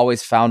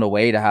 always found a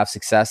way to have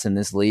success in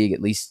this league,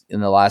 at least in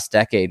the last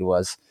decade,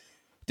 was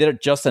did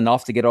it just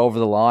enough to get over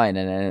the line,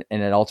 and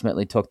it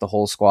ultimately took the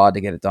whole squad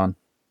to get it done.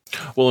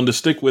 Well, and to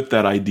stick with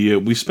that idea,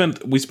 we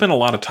spent a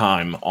lot of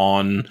time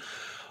on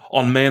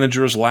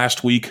managers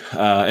last week,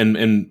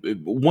 and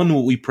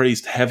one we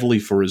praised heavily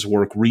for his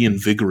work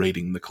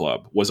reinvigorating the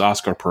club was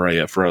Oscar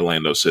Pareja for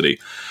Orlando City.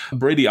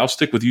 Brady, I'll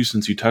stick with you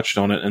since you touched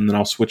on it, and then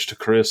I'll switch to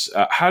Chris.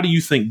 How do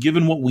you think,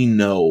 given what we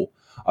know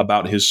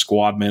about his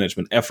squad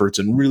management efforts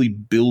and really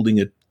building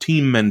a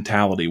team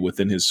mentality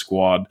within his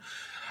squad,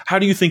 how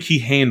do you think he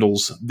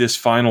handles this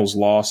finals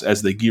loss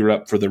as they gear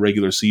up for the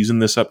regular season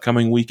this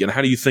upcoming week? And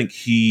how do you think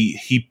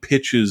he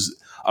pitches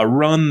a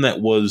run that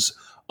was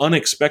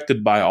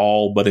unexpected by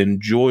all, but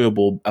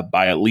enjoyable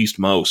by at least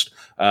most?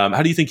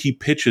 How do you think he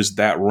pitches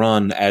that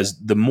run as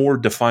the more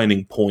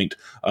defining point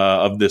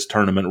of this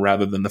tournament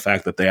rather than the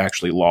fact that they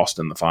actually lost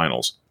in the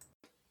finals?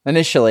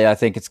 Initially, I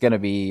think it's going to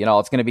be,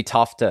 it's going to be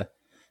tough to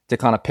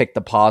kind of pick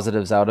the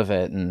positives out of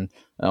it. And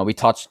we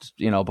touched,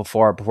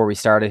 before we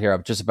started here,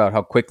 just about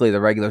how quickly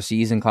the regular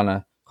season kind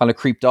of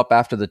creeped up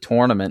after the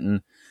tournament.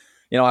 And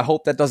I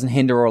hope that doesn't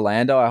hinder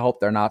Orlando. I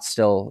hope they're not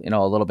still,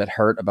 a little bit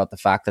hurt about the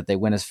fact that they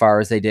went as far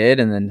as they did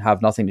and then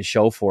have nothing to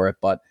show for it.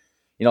 But,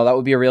 that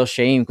would be a real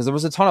shame because there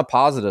was a ton of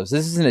positives.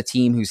 This isn't a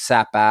team who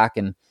sat back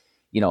and,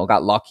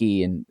 got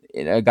lucky and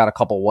got a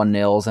couple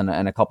 1-0s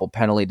and a couple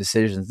penalty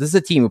decisions. This is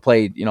a team who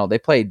played, they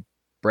played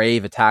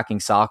brave attacking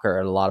soccer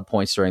at a lot of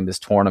points during this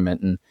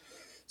tournament. And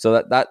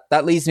so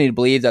that leads me to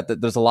believe that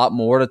there's a lot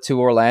more to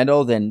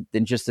Orlando than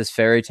just this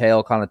fairy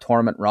tale kind of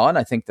tournament run.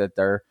 I think that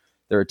they're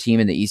a team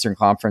in the Eastern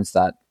Conference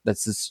that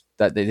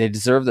they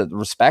deserve the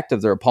respect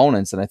of their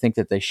opponents. And I think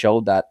that they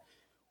showed that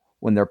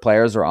when their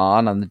players are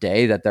on the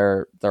day, that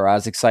they're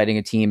as exciting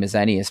a team as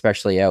any,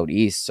 especially out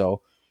East.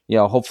 So,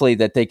 hopefully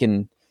that they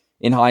can,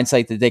 in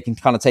hindsight, that they can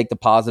kind of take the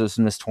positives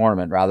from this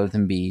tournament rather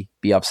than be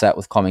upset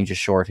with coming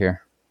just short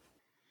here.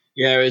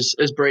 Yeah, as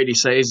Brady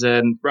says,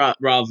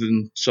 rather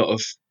than sort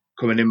of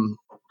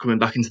coming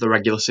back into the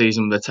regular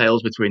season with the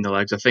tails between the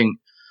legs, I think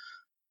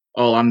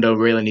Orlando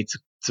really need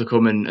to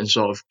come and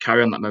sort of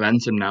carry on that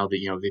momentum now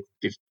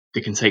that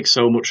they can take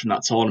so much from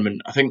that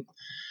tournament. I think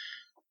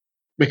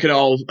we can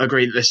all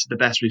agree that this is the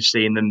best we've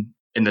seen them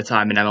in the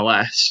time in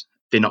MLS.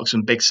 They knocked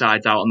some big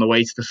sides out on the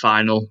way to the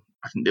final.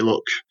 I think they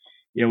look,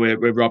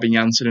 with Robin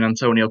Jansen and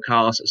Antonio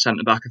Carlos at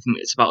centre back, I think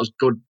it's about as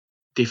good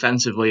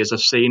defensively as I've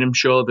seen him.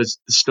 Sure, there's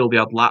still the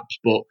odd lapse,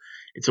 but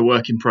it's a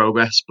work in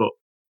progress. But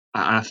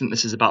I think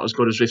this is about as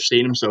good as we've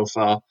seen him so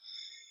far.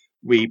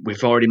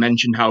 We've already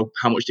mentioned how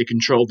much they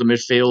controlled the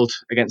midfield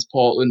against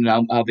Portland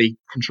and how they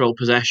controlled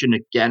possession.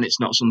 Again, it's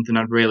not something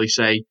I'd really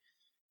say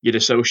you'd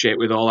associate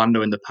with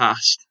Orlando in the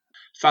past.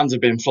 Fans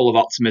have been full of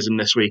optimism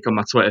this week on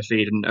my Twitter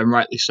feed, and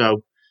rightly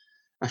so.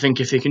 I think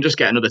if they can just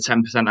get another 10%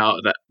 out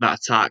of that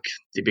attack,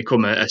 they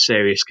become a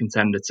serious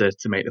contender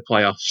to make the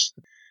playoffs.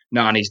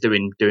 Nani's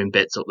doing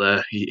bits up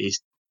there.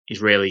 He's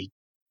really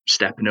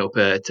stepping up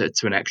to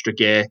an extra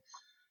gear.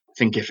 I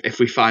think if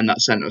we find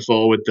that centre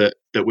forward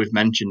that we've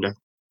mentioned,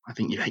 I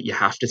think you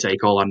have to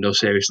take Orlando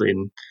seriously,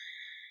 and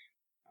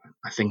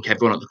I think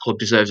everyone at the club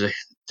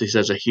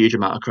deserves a huge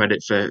amount of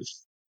credit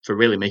for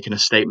really making a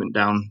statement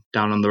down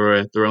on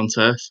their own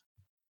turf.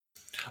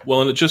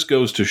 Well, and it just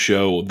goes to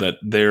show that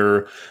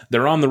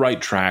they're on the right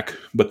track,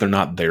 but they're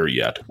not there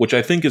yet, which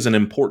I think is an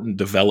important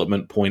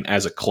development point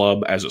as a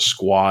club, as a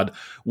squad,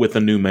 with a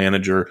new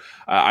manager.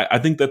 I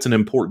think that's an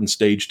important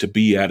stage to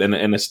be at,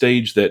 and a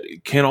stage that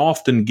can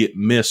often get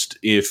missed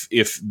if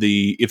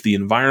the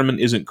environment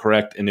isn't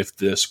correct, and if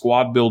the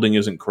squad building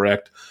isn't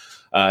correct,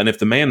 and if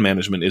the man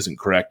management isn't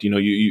correct.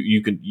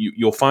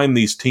 You'll find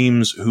these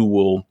teams who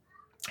will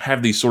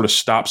have these sort of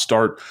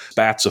stop-start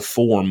spats of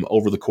form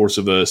over the course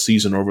of a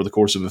season, over the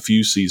course of a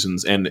few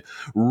seasons, and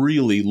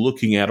really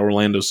looking at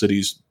Orlando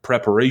City's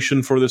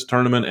preparation for this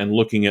tournament and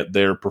looking at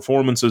their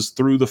performances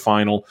through the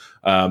final,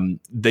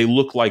 they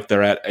look like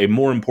they're at a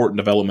more important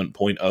development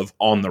point of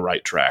on the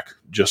right track,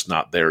 just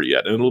not there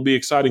yet. And it'll be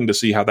exciting to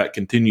see how that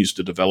continues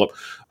to develop.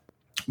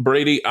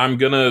 Brady, I'm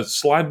going to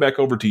slide back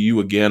over to you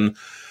again.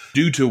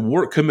 Due to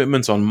work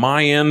commitments on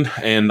my end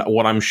and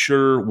what I'm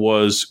sure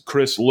was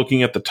Chris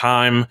looking at the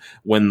time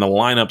when the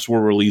lineups were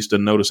released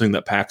and noticing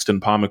that Paxton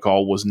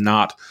Pomykal was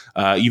not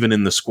even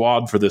in the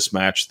squad for this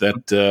match,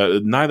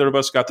 that neither of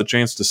us got the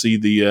chance to see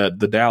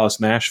the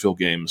Dallas-Nashville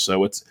game.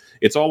 So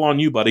it's all on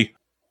you, buddy.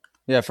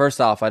 Yeah, first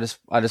off, I just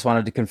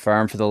wanted to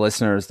confirm for the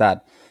listeners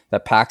that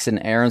Paxton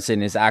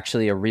Aaronson is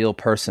actually a real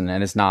person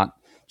and is not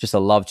just a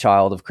love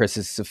child of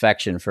Chris's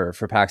affection for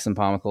Paxton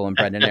Pomykal and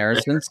Brendan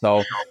Aaronson.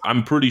 So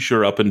I'm pretty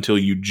sure up until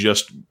you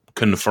just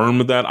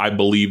confirmed that, I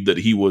believe that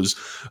he was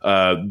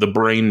the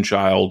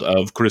brainchild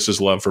of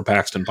Chris's love for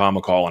Paxton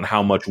Pomykal and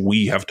how much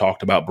we have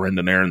talked about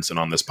Brendan Aaronson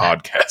on this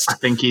podcast. I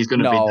think he's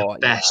going to be the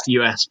best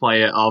US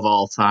player of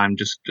all time.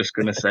 Just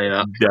going to say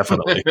that.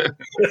 Definitely.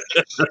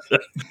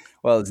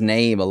 Well, his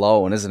name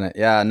alone, isn't it?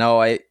 Yeah,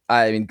 no, I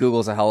mean,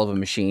 Google's a hell of a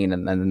machine,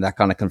 and that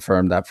kind of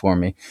confirmed that for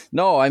me.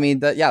 No, I mean,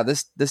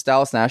 this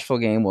Dallas-Nashville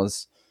game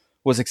was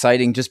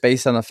exciting just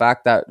based on the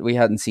fact that we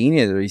hadn't seen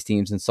either of these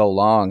teams in so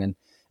long. And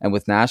And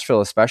with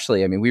Nashville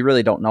especially, I mean, we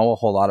really don't know a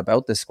whole lot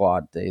about this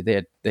squad.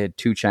 They had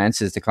 2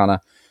 chances to kind of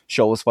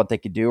show us what they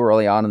could do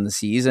early on in the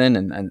season.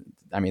 And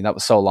I mean, that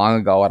was so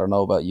long ago. I don't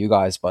know about you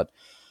guys, but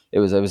it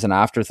was an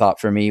afterthought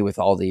for me with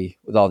all the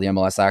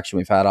MLS action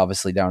we've had,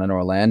 obviously down in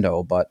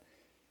Orlando. But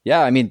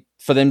yeah, I mean,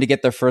 for them to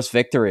get their first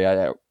victory,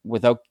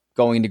 without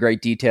going into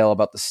great detail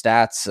about the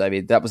stats, I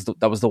mean, that was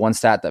the one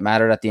stat that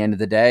mattered at the end of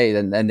the day.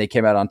 And then they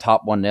came out on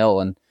top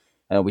 1-0.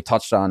 And we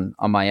touched on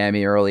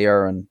Miami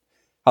earlier and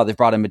how they've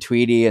brought in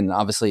Matuidi, and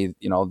obviously,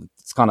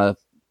 it's kind of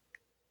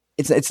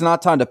it's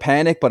not time to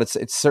panic, but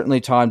it's certainly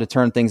time to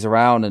turn things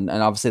around. And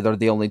obviously, they're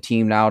the only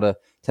team now to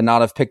not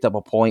have picked up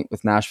a point,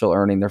 with Nashville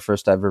earning their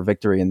first ever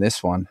victory in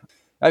this one.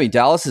 I mean,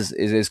 Dallas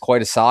is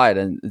quite a side,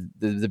 and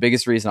the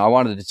biggest reason I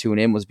wanted to tune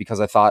in was because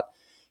I thought,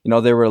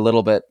 they were a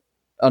little bit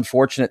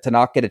unfortunate to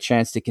not get a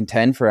chance to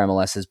contend for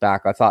MLS's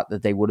back. I thought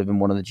that they would have been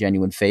one of the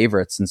genuine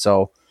favorites, and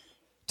so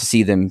to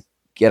see them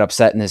get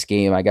upset in this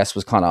game, I guess,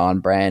 was kind of on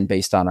brand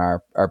based on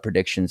our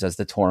predictions as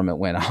the tournament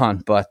went on.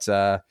 But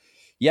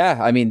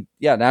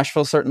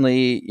Nashville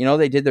certainly,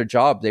 they did their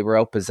job. They were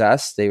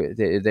outpossessed,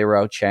 they were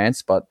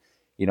outchanced, but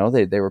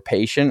they were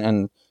patient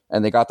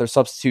and they got their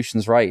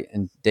substitutions right.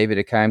 And David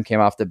Accam came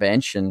off the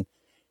bench and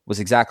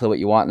was exactly what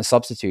you want in a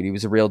substitute. He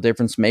was a real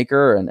difference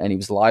maker, and he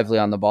was lively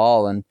on the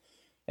ball. And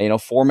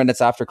 4 minutes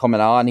after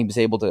coming on, he was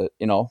able to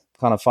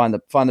kind of find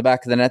the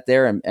back of the net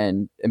there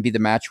and be the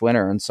match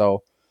winner. And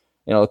so,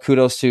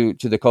 kudos to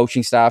the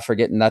coaching staff for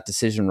getting that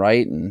decision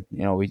right. And,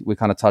 we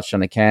kind of touched on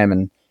Accam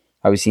and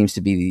how he seems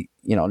to be,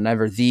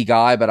 never the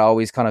guy, but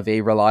always kind of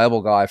a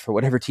reliable guy for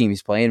whatever team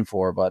he's playing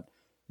for. But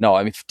no,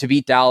 I mean, to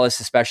beat Dallas,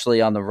 especially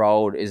on the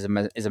road, is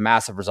a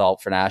massive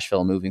result for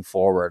Nashville moving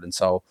forward. And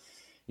so,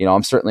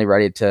 I'm certainly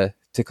ready to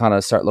kind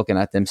of start looking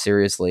at them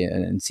seriously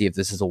and see if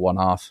this is a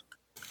one-off.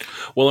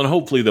 Well, and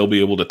hopefully they'll be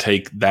able to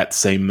take that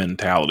same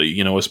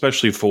mentality,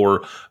 especially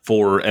for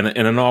an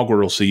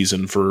inaugural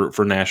season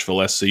for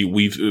Nashville SC.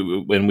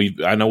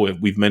 I know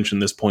we've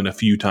mentioned this point a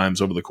few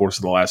times over the course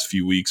of the last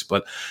few weeks,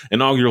 but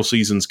inaugural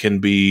seasons can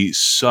be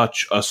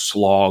such a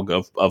slog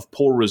of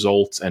poor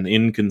results and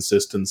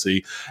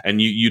inconsistency.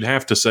 And you'd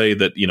have to say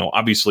that,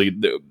 obviously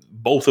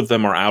both of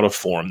them are out of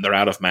form. They're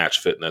out of match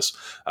fitness.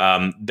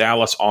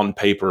 Dallas on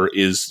paper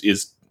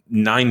is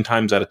 9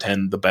 times out of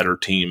 10 the better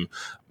team.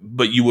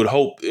 But you would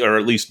hope, or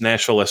at least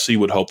Nashville SC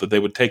would hope, that they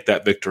would take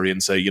that victory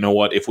and say, you know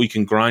what, if we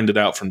can grind it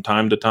out from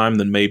time to time,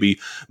 then maybe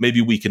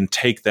we can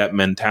take that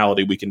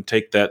mentality, we can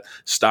take that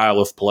style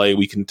of play,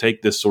 we can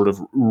take this sort of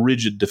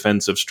rigid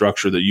defensive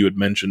structure that you had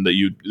mentioned that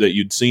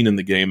you'd seen in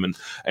the game,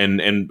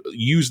 and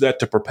use that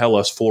to propel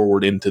us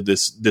forward into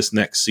this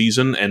next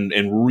season,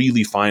 and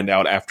really find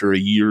out after a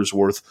year's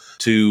worth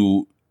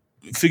to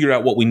figure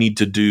out what we need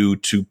to do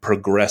to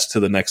progress to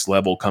the next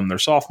level come their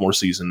sophomore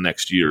season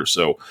next year.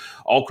 So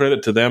all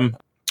credit to them.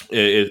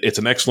 It's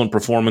an excellent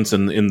performance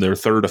in their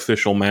third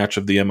official match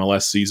of the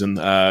MLS season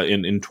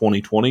in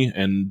 2020.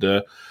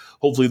 And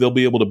hopefully they'll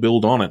be able to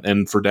build on it.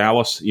 And for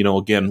Dallas,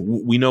 again,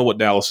 we know what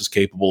Dallas is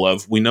capable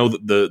of. We know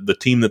that the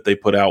team that they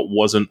put out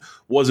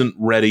wasn't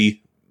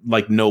ready,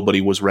 like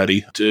nobody was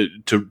ready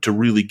to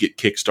really get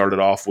kick-started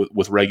off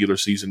with regular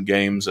season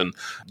games. And,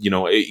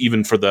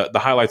 even for the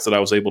highlights that I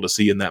was able to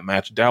see in that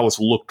match, Dallas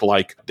looked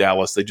like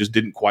Dallas. They just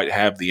didn't quite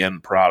have the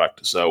end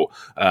product. So,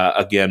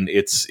 again,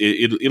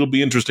 it'll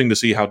be interesting to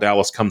see how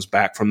Dallas comes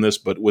back from this.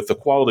 But with the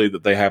quality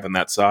that they have in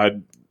that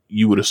side,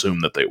 you would assume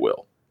that they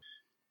will.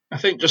 I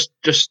think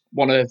just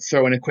want to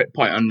throw in a quick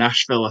point on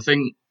Nashville. I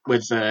think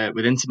with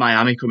Inter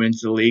Miami coming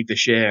into the league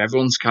this year,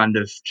 everyone's kind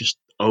of just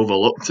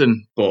overlooked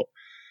them. But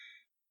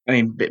I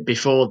mean,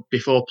 before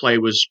play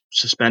was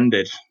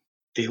suspended,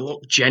 they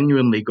looked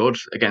genuinely good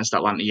against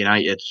Atlanta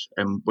United,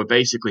 and were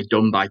basically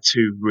done by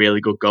 2 really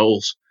good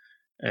goals.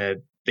 They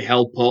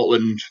held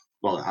Portland.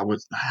 Well, I would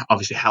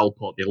obviously held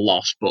Portland. They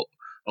lost, but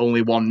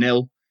only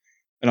 1-0.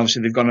 And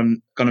obviously they've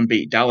gone and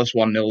beat Dallas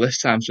 1-0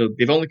 this time. So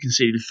they've only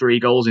conceded 3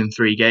 goals in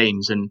 3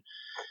 games. And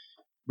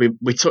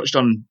we touched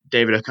on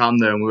David Accam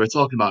there, and we were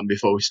talking about him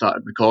before we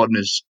started recording,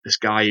 as this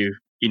guy who,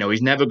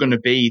 he's never going to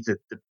be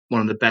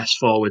one of the best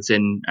forwards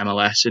in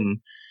MLS, and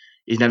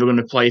he's never going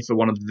to play for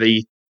one of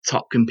the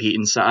top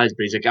competing sides,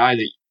 but he's a guy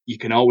that you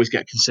can always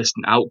get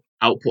consistent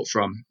output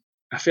from.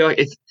 I feel like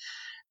it's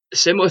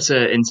similar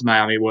to Inter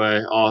Miami,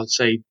 or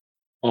say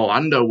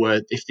Orlando,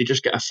 where if they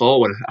just get a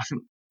forward,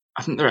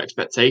 I think their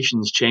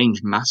expectations change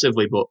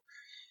massively, but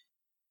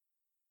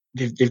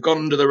they've gone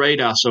under the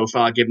radar so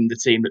far, given the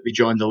team that they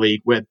joined the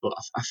league with. But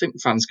I think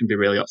fans can be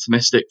really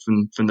optimistic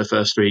from the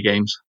first 3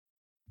 games.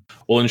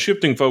 Well, in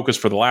shifting focus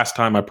for the last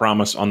time, I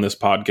promise, on this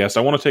podcast,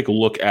 I want to take a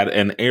look at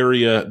an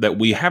area that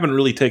we haven't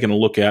really taken a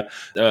look at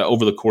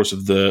over the course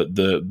of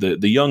the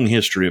young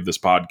history of this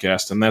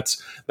podcast, and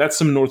that's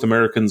some North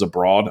Americans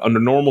abroad. Under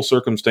normal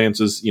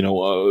circumstances,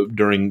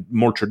 during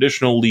more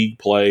traditional league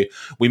play,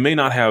 we may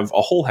not have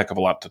a whole heck of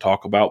a lot to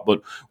talk about,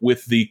 but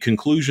with the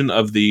conclusion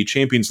of the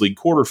Champions League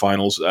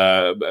quarterfinals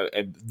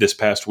this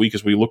past week,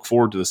 as we look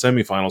forward to the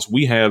semifinals,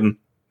 we had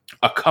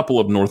a couple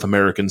of North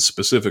Americans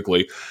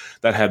specifically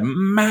that had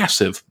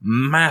massive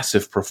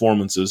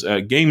performances,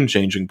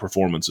 game-changing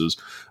performances.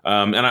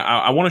 And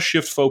I want to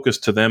shift focus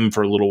to them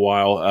for a little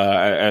while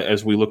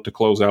as we look to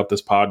close out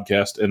this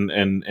podcast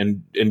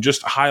and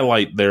just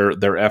highlight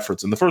their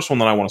efforts. And the first one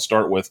that I want to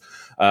start with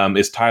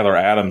is Tyler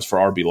Adams for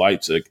RB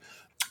Leipzig.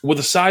 With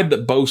a side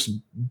that boasts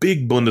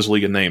big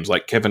Bundesliga names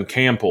like Kevin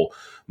Campbell,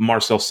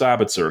 Marcel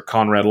Sabitzer,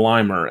 Konrad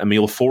Laimer,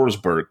 Emil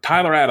Forsberg,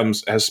 Tyler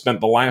Adams has spent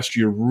the last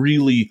year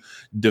really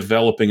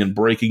developing and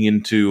breaking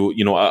into,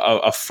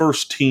 a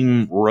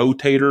first-team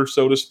rotator,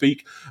 so to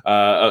speak,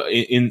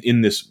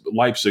 in this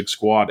Leipzig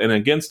squad, and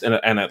against an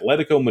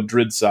Atletico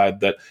Madrid side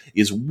that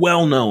is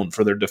well known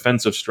for their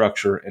defensive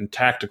structure and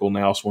tactical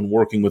nous when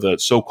working with a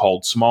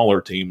so-called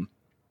smaller team.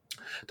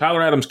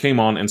 Tyler Adams came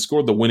on and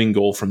scored the winning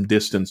goal from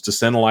distance to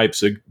send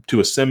Leipzig to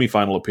a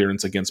semifinal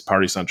appearance against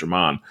Paris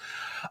Saint-Germain.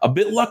 A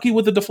bit lucky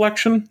with the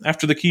deflection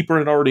after the keeper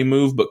had already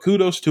moved, but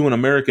kudos to an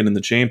American in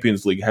the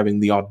Champions League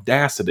having the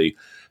audacity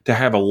to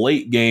have a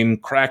late-game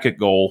crack-it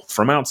goal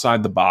from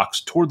outside the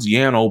box towards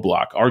Jan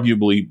Oblak,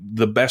 arguably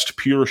the best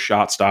pure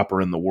shot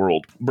stopper in the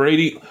world.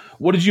 Brady,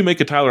 what did you make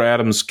of Tyler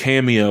Adams'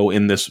 cameo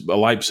in this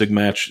Leipzig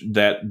match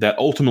that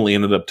ultimately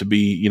ended up to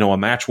be, a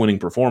match-winning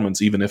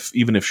performance, even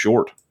if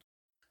short?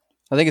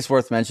 I think it's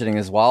worth mentioning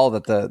as well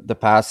that the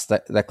pass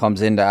that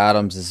comes into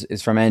Adams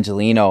is from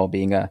Angelino,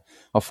 being a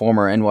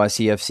former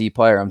NYCFC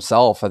player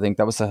himself. I think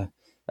that was a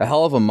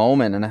hell of a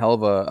moment and a hell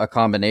of a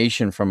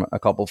combination from a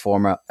couple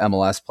former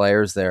MLS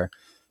players there.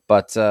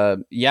 But I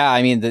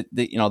mean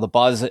the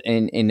buzz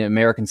in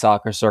American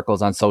soccer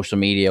circles on social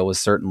media was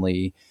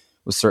certainly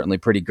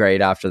pretty great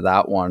after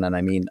that one. And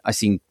I mean, I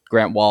seen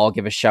Grant Wall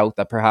give a shout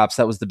that perhaps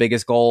that was the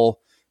biggest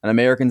goal an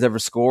American's ever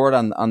scored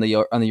on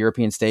the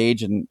European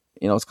stage, and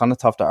it's kind of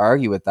tough to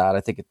argue with that.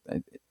 I think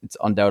it's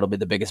undoubtedly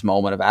the biggest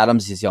moment of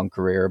Adams' young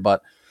career.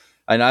 But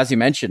and as you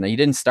mentioned, he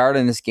didn't start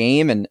in this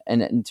game,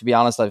 and to be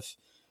honest, I've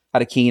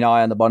had a keen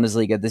eye on the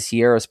Bundesliga this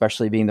year,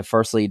 especially being the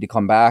first league to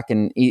come back,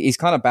 and he's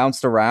kind of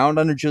bounced around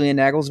under Julian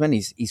Nagelsmann.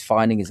 He's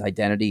finding his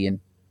identity and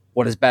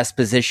what his best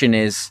position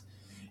is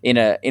in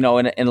a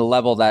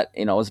level that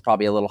is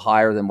probably a little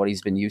higher than what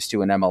he's been used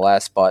to in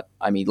MLS. But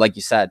I mean, like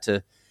you said,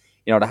 to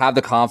have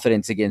the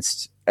confidence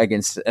against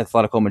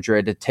Atletico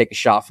Madrid to take a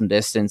shot from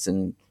distance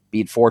and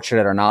be it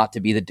fortunate or not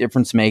to be the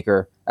difference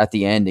maker at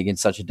the end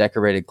against such a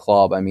decorated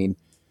club. I mean,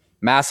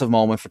 massive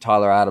moment for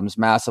Tyler Adams,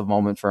 massive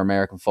moment for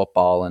American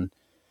football, and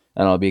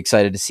I'll be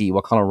excited to see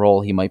what kind of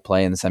role he might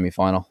play in the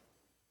semifinal.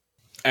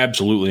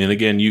 Absolutely, and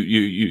again,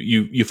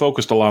 you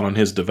focused a lot on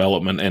his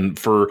development, and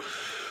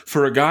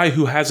for a guy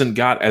who hasn't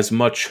got as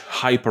much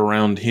hype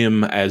around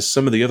him as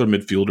some of the other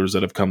midfielders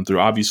that have come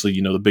through. Obviously,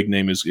 the big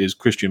name is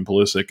Christian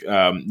Pulisic,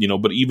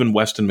 but even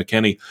Weston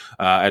McKennie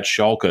at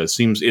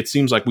Schalke. It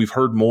seems like we've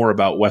heard more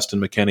about Weston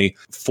McKennie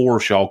for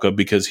Schalke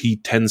because he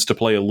tends to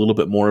play a little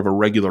bit more of a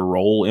regular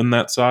role in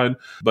that side.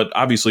 But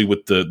obviously,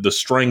 with the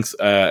strength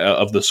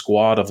of the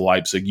squad of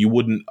Leipzig, you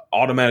wouldn't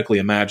automatically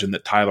imagine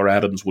that Tyler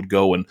Adams would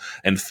go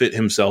and fit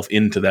himself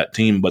into that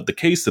team. But the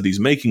case that he's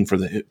making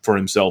for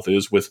himself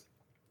is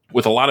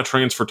with a lot of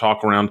transfer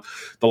talk around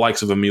the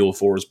likes of Emil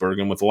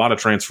Forsberg, and with a lot of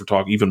transfer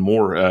talk even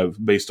more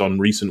based on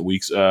recent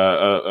weeks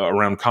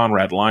around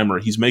Konrad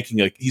Laimer, he's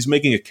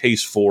making a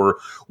case for,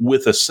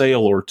 with a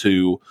sale or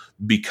two,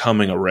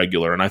 becoming a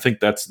regular. And I think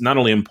that's not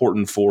only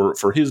important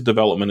for his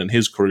development and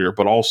his career,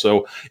 but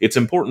also it's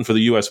important for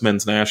the U.S.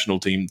 men's national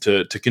team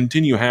to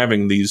continue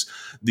having these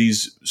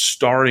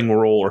starting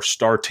role or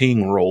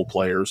starting role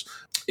players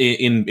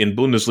in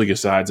Bundesliga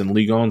sides and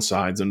Ligue 1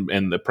 sides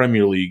and the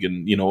Premier League,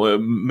 and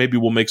maybe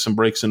we'll make some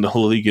breaks into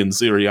La Liga and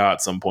Serie A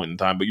at some point in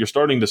time, but you're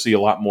starting to see a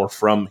lot more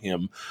from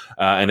him,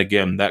 and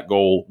again, that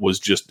goal was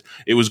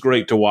it was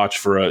great to watch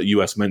for a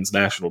U.S. men's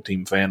national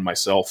team fan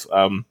myself.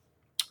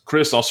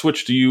 Chris, I'll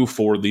switch to you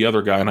for the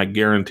other guy, and I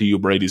guarantee you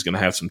Brady's going to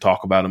have some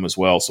talk about him as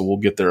well, so we'll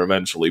get there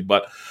eventually.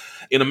 But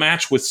in a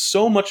match with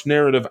so much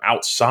narrative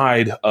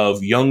outside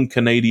of young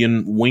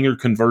Canadian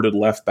winger-converted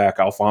left-back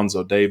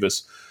Alphonso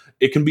Davies,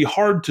 it can be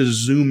hard to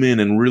zoom in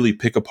and really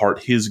pick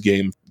apart his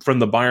game from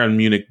the Bayern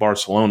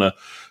Munich-Barcelona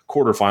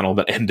quarterfinal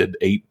that ended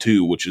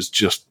 8-2, which is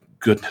just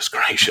goodness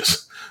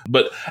gracious.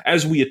 But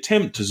as we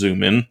attempt to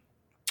zoom in,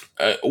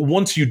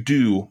 once you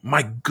do,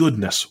 my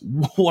goodness,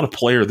 what a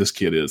player this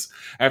kid is.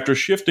 After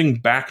shifting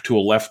back to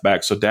a left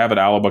back so David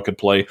Alaba could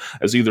play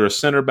as either a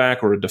center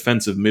back or a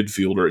defensive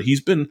midfielder,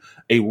 he's been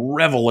a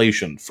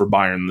revelation for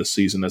Bayern this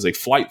season as a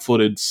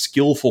flight-footed,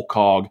 skillful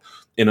cog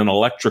in an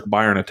electric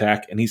Bayern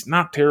attack, and he's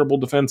not terrible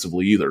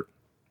defensively either.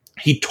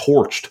 He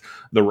torched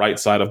the right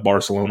side of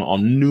Barcelona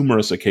on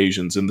numerous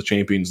occasions in the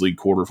Champions League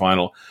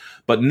quarterfinal,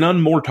 but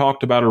none more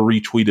talked about or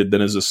retweeted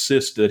than his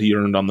assist that he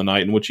earned on the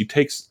night, in which he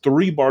takes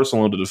 3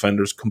 Barcelona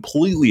defenders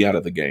completely out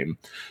of the game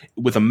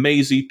with a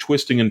mazy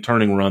twisting and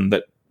turning run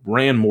that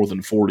ran more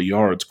than 40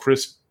 yards.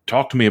 Chris,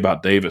 talk to me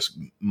about Davies.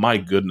 My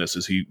goodness,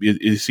 is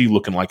he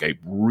looking like a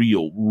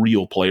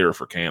real player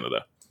for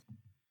Canada?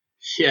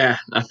 Yeah,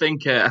 I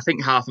think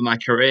half of my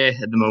career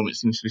at the moment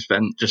seems to be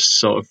spent just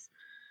sort of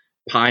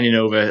pining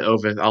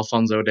over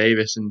Alphonso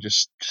Davies and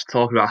just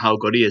talking about how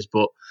good he is.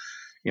 But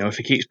if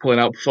he keeps pulling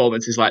out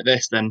performances like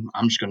this, then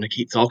I'm just going to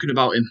keep talking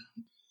about him.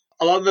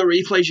 A lot of the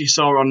replays you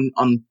saw on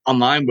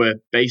online were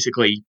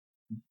basically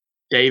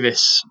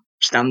Davies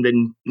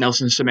standing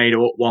Nelson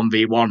Semedo up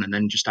 1v1 and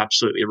then just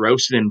absolutely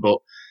roasting him. But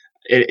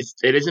it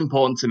is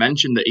important to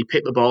mention that he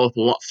picked the ball up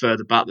a lot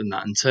further back than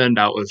that and turned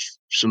out of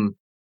some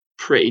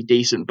pretty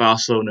decent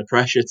Barcelona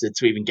pressure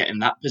to even get in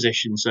that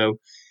position. So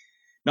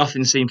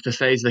nothing seems to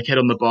faze the kid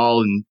on the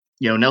ball. And,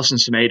 Nelson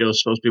Semedo is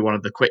supposed to be one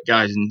of the quick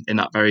guys in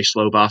that very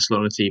slow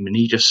Barcelona team. And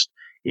he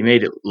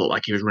made it look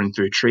like he was running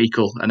through a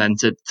treacle. And then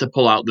to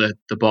pull out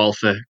the ball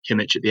for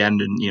Kimmich at the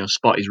end and,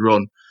 spot his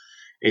run,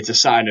 it's a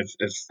sign of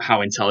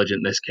how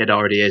intelligent this kid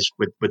already is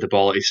with the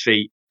ball at his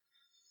feet.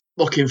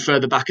 Looking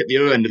further back at the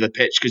other end of the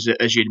pitch, because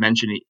as you'd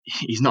mentioned,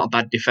 he's not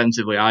bad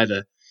defensively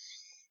either.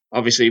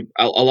 Obviously,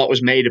 a lot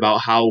was made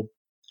about how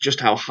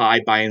high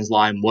Bayern's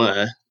line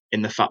were,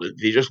 in the fact that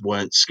they just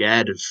weren't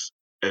scared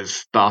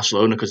of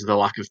Barcelona because of the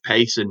lack of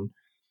pace. And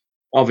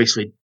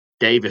obviously,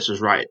 Davies was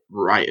right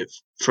at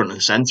front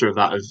and centre of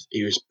that.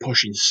 He was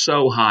pushing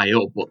so high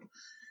up, but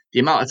the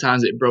amount of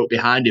times it broke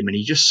behind him and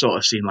he just sort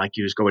of seemed like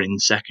he was going in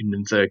second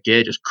and third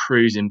gear, just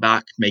cruising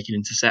back, making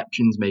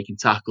interceptions, making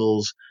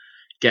tackles,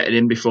 getting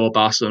in before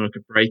Barcelona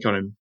could break on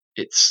him.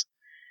 It's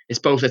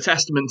both a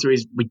testament to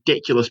his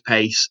ridiculous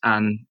pace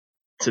and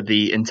to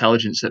the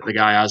intelligence that the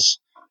guy has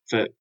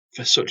for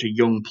such a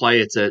young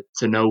player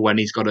to know when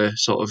he's got to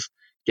sort of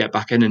get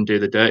back in and do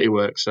the dirty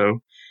work. So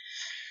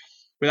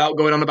without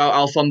going on about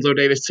Alphonso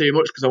Davies too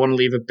much, because I want to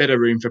leave a bit of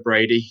room for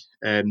Brady,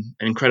 an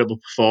incredible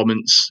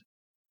performance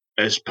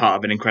as part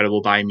of an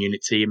incredible Bayern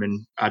Munich team,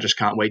 and I just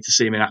can't wait to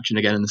see him in action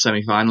again in the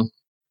semi-final.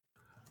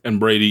 And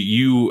Brady,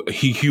 you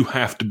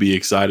have to be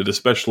excited,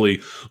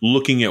 especially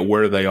looking at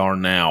where they are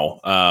now.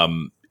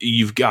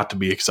 You've got to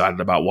be excited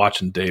about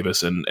watching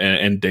Davies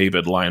and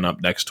David line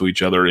up next to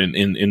each other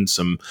in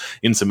some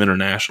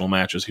international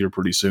matches here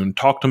pretty soon.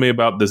 Talk to me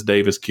about this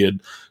Davies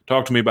kid.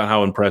 Talk to me about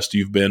how impressed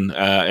you've been,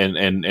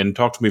 and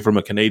talk to me from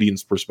a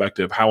Canadian's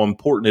perspective how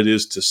important it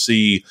is to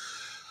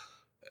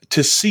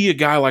see a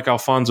guy like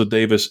Alphonso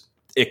Davies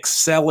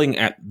excelling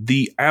at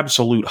the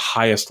absolute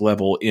highest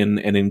level in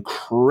an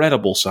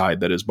incredible side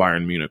that is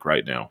Bayern Munich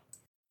right now.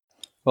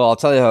 Well, I'll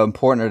tell you how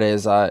important it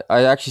is. I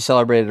actually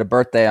celebrated a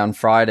birthday on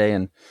Friday,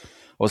 and I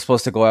was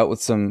supposed to go out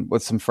with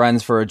some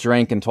friends for a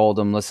drink, and told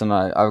them, "Listen,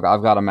 I've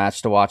got a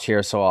match to watch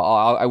here, so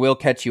I will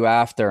catch you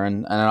after."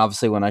 And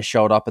obviously, when I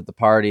showed up at the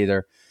party,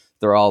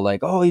 they're all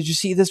like, "Oh, did you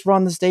see this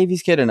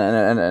Davies kid?" And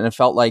it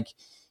felt like,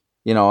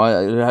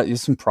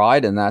 there's some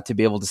pride in that to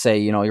be able to say,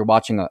 you're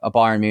watching a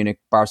Bayern Munich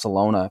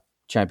Barcelona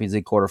Champions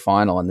League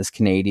quarterfinal, and this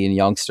Canadian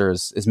youngster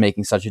is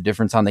making such a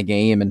difference on the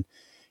game, and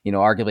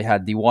arguably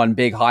had the one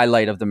big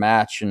highlight of the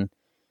match. And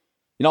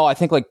I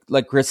think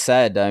like Chris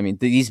said, I mean,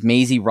 these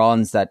mazy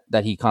runs that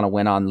he kind of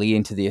went on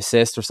leading to the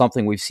assist or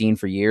something we've seen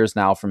for years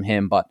now from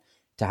him, but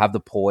to have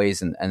the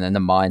poise and then the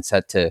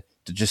mindset to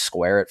just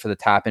square it for the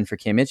tap in for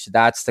Kimmich,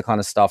 that's the kind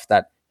of stuff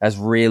that has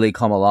really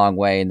come a long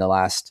way in the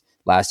last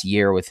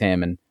year with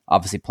him, and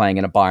obviously playing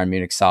in a Bayern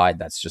Munich side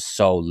that's just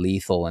so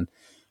lethal and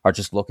are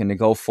just looking to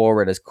go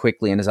forward as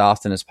quickly and as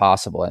often as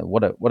possible. And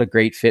what a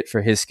great fit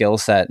for his skill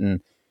set.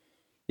 And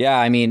yeah,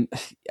 I mean,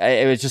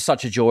 it was just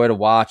such a joy to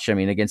watch. I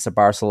mean, against the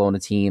Barcelona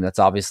team that's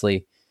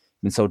obviously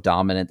been so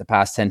dominant the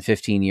past 10,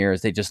 15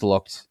 years, they just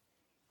looked,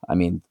 I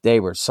mean, they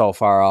were so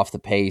far off the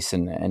pace.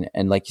 And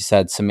like you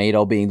said,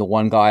 Semedo being the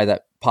one guy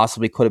that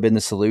possibly could have been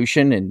the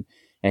solution.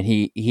 And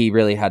he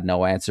really had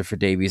no answer for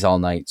Davies all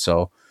night.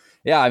 So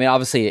yeah, I mean,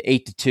 obviously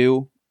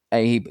 8-2.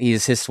 He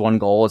assists one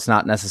goal. It's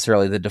not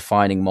necessarily the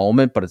defining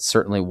moment, but it's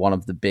certainly one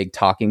of the big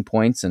talking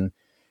points. And,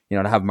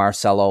 to have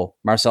Marcelo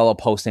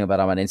posting about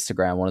him on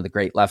Instagram, one of the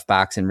great left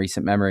backs in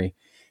recent memory,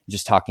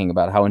 just talking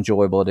about how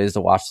enjoyable it is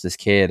to watch this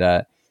kid.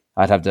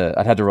 I'd have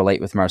to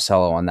relate with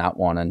Marcelo on that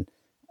one. And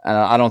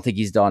I don't think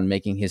he's done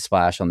making his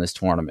splash on this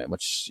tournament,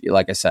 which,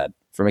 like I said,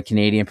 from a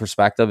Canadian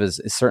perspective is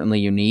certainly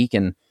unique,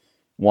 and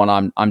one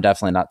I'm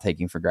definitely not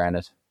taking for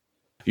granted.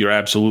 You're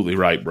absolutely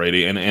right,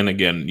 Brady. And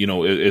again,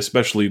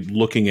 especially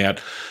looking at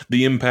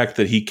the impact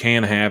that he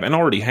can have and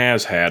already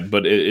has had,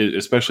 but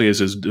especially as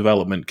his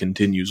development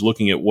continues,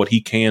 looking at what he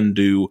can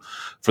do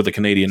for the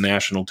Canadian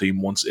national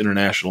team once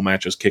international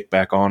matches kick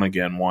back on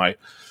again. Why?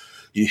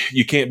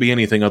 You can't be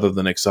anything other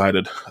than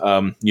excited.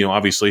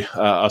 Obviously,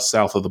 us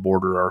south of the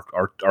border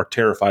are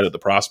terrified at the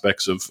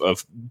prospects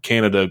of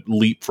Canada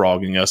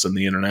leapfrogging us in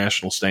the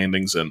international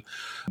standings.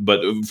 But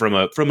from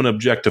an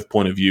objective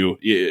point of view,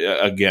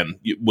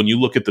 again, when you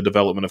look at the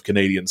development of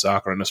Canadian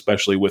soccer, and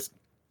especially with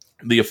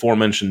the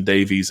aforementioned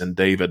Davies and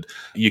David,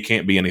 you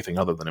can't be anything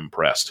other than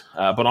impressed.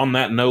 But on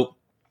that note,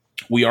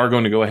 we are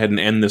going to go ahead and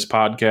end this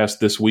podcast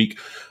this week.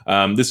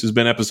 This has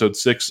been episode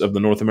 6 of the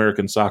North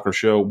American Soccer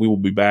Show. We will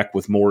be back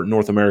with more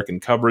North American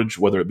coverage,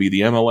 whether it be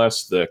the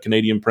MLS, the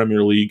Canadian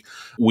Premier League.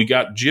 We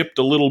got gypped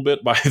a little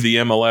bit by the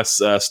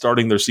MLS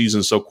starting their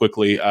season so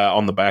quickly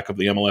on the back of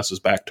the MLS's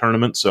back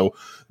tournament. So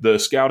the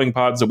scouting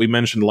pods that we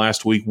mentioned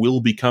last week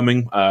will be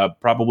coming,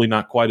 probably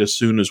not quite as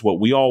soon as what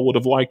we all would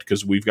have liked,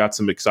 because we've got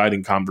some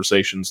exciting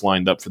conversations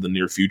lined up for the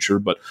near future.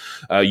 But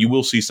you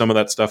will see some of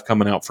that stuff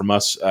coming out from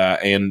us.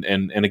 And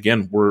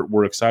again,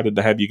 we're excited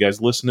to have you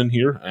guys listening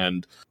here.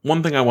 And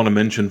one thing I want to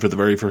mention for the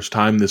very first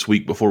time this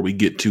week before we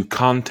get to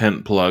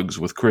content plugs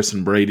with Chris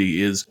and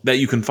Brady is that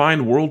you can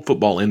find World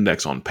Football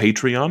Index on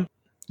Patreon.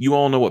 You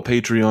all know what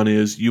Patreon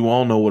is. You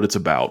all know what it's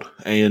about.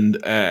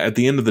 And at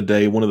the end of the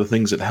day, one of the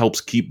things that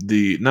helps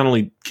not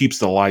only keeps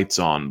the lights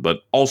on,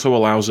 but also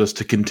allows us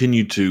to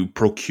continue to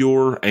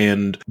procure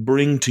and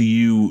bring to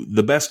you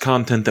the best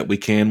content that we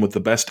can with the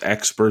best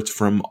experts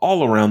from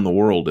all around the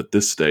world at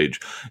this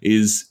stage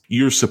is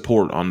your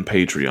support on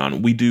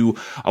Patreon. We do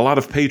a lot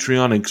of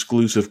Patreon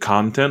exclusive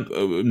content,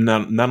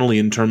 not only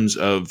in terms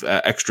of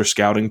extra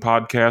scouting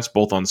podcasts,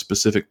 both on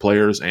specific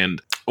players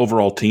and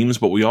overall teams,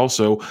 but we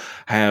also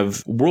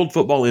have World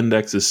Football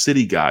Index's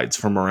city guides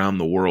from around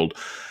the world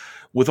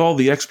with all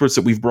the experts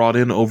that we've brought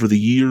in over the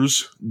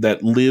years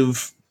that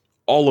live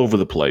all over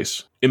the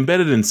place,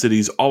 embedded in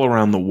cities all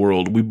around the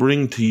world. We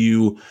bring to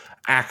you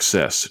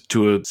access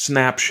to a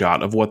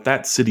snapshot of what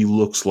that city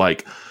looks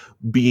like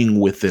being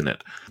within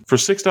it. For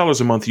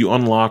 $6 a month, you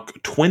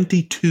unlock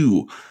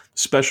 22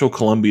 special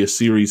Columbia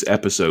Series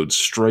episodes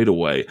straight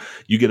away.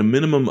 You get a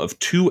minimum of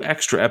 2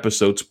 extra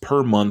episodes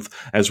per month,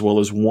 as well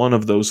as one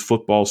of those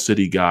football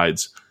city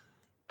guides.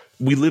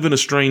 We live in a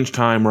strange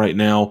time right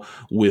now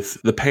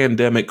with the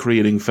pandemic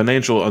creating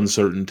financial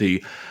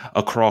uncertainty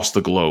across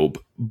the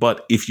globe.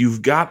 But if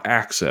you've got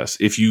access,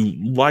 if you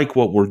like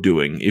what we're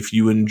doing, if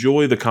you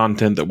enjoy the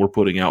content that we're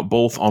putting out,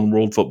 both on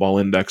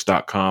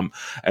worldfootballindex.com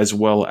as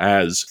well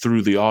as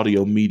through the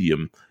audio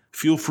medium,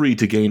 feel free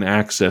to gain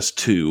access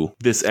to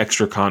this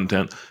extra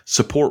content.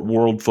 Support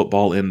World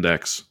Football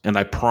Index, and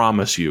I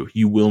promise you,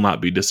 you will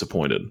not be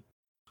disappointed.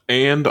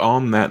 And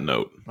on that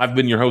note, I've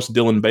been your host,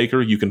 Dylan Baker.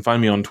 You can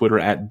find me on Twitter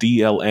at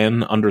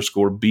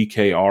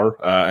DLN_BKR.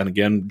 And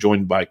again,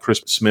 joined by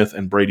Chris Smith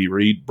and Brady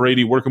Reed.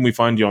 Brady, where can we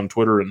find you on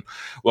Twitter, and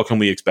what can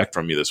we expect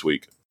from you this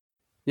week?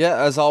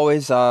 Yeah, as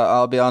always,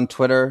 I'll be on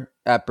Twitter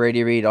at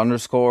Brady Reed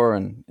 _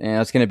 and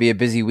it's going to be a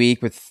busy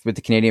week with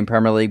the Canadian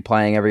Premier League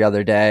playing every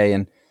other day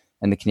and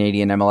the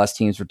Canadian MLS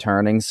teams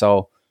returning.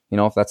 So,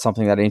 if that's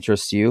something that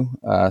interests you,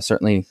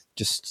 certainly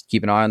just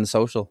keep an eye on the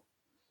social.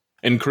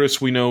 And Chris,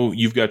 we know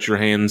you've got your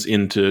hands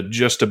into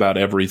just about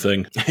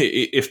everything.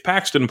 If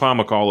Paxton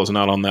Pomykal is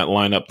not on that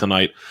lineup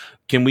tonight,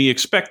 can we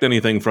expect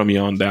anything from you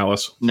on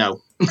Dallas?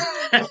 No.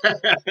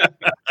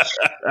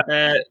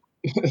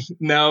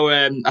 No,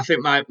 I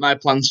think my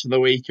plans for the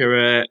week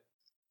are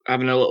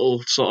having a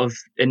little sort of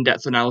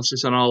in-depth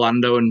analysis on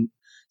Orlando and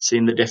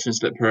seeing the difference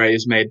that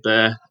Pereira's made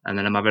there. And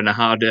then I'm having a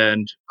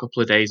hard-earned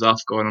couple of days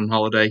off, going on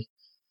holiday,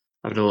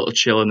 having a little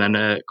chill, and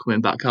then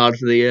coming back hard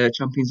for the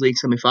Champions League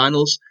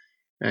semi-finals.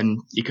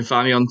 And you can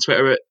find me on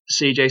Twitter at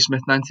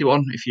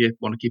CJSmith91 if you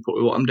want to keep up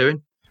with what I'm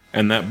doing.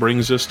 And that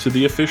brings us to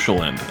the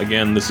official end.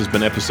 Again, this has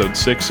been episode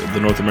 6 of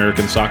the North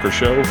American Soccer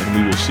Show, and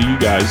we will see you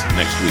guys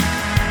next week.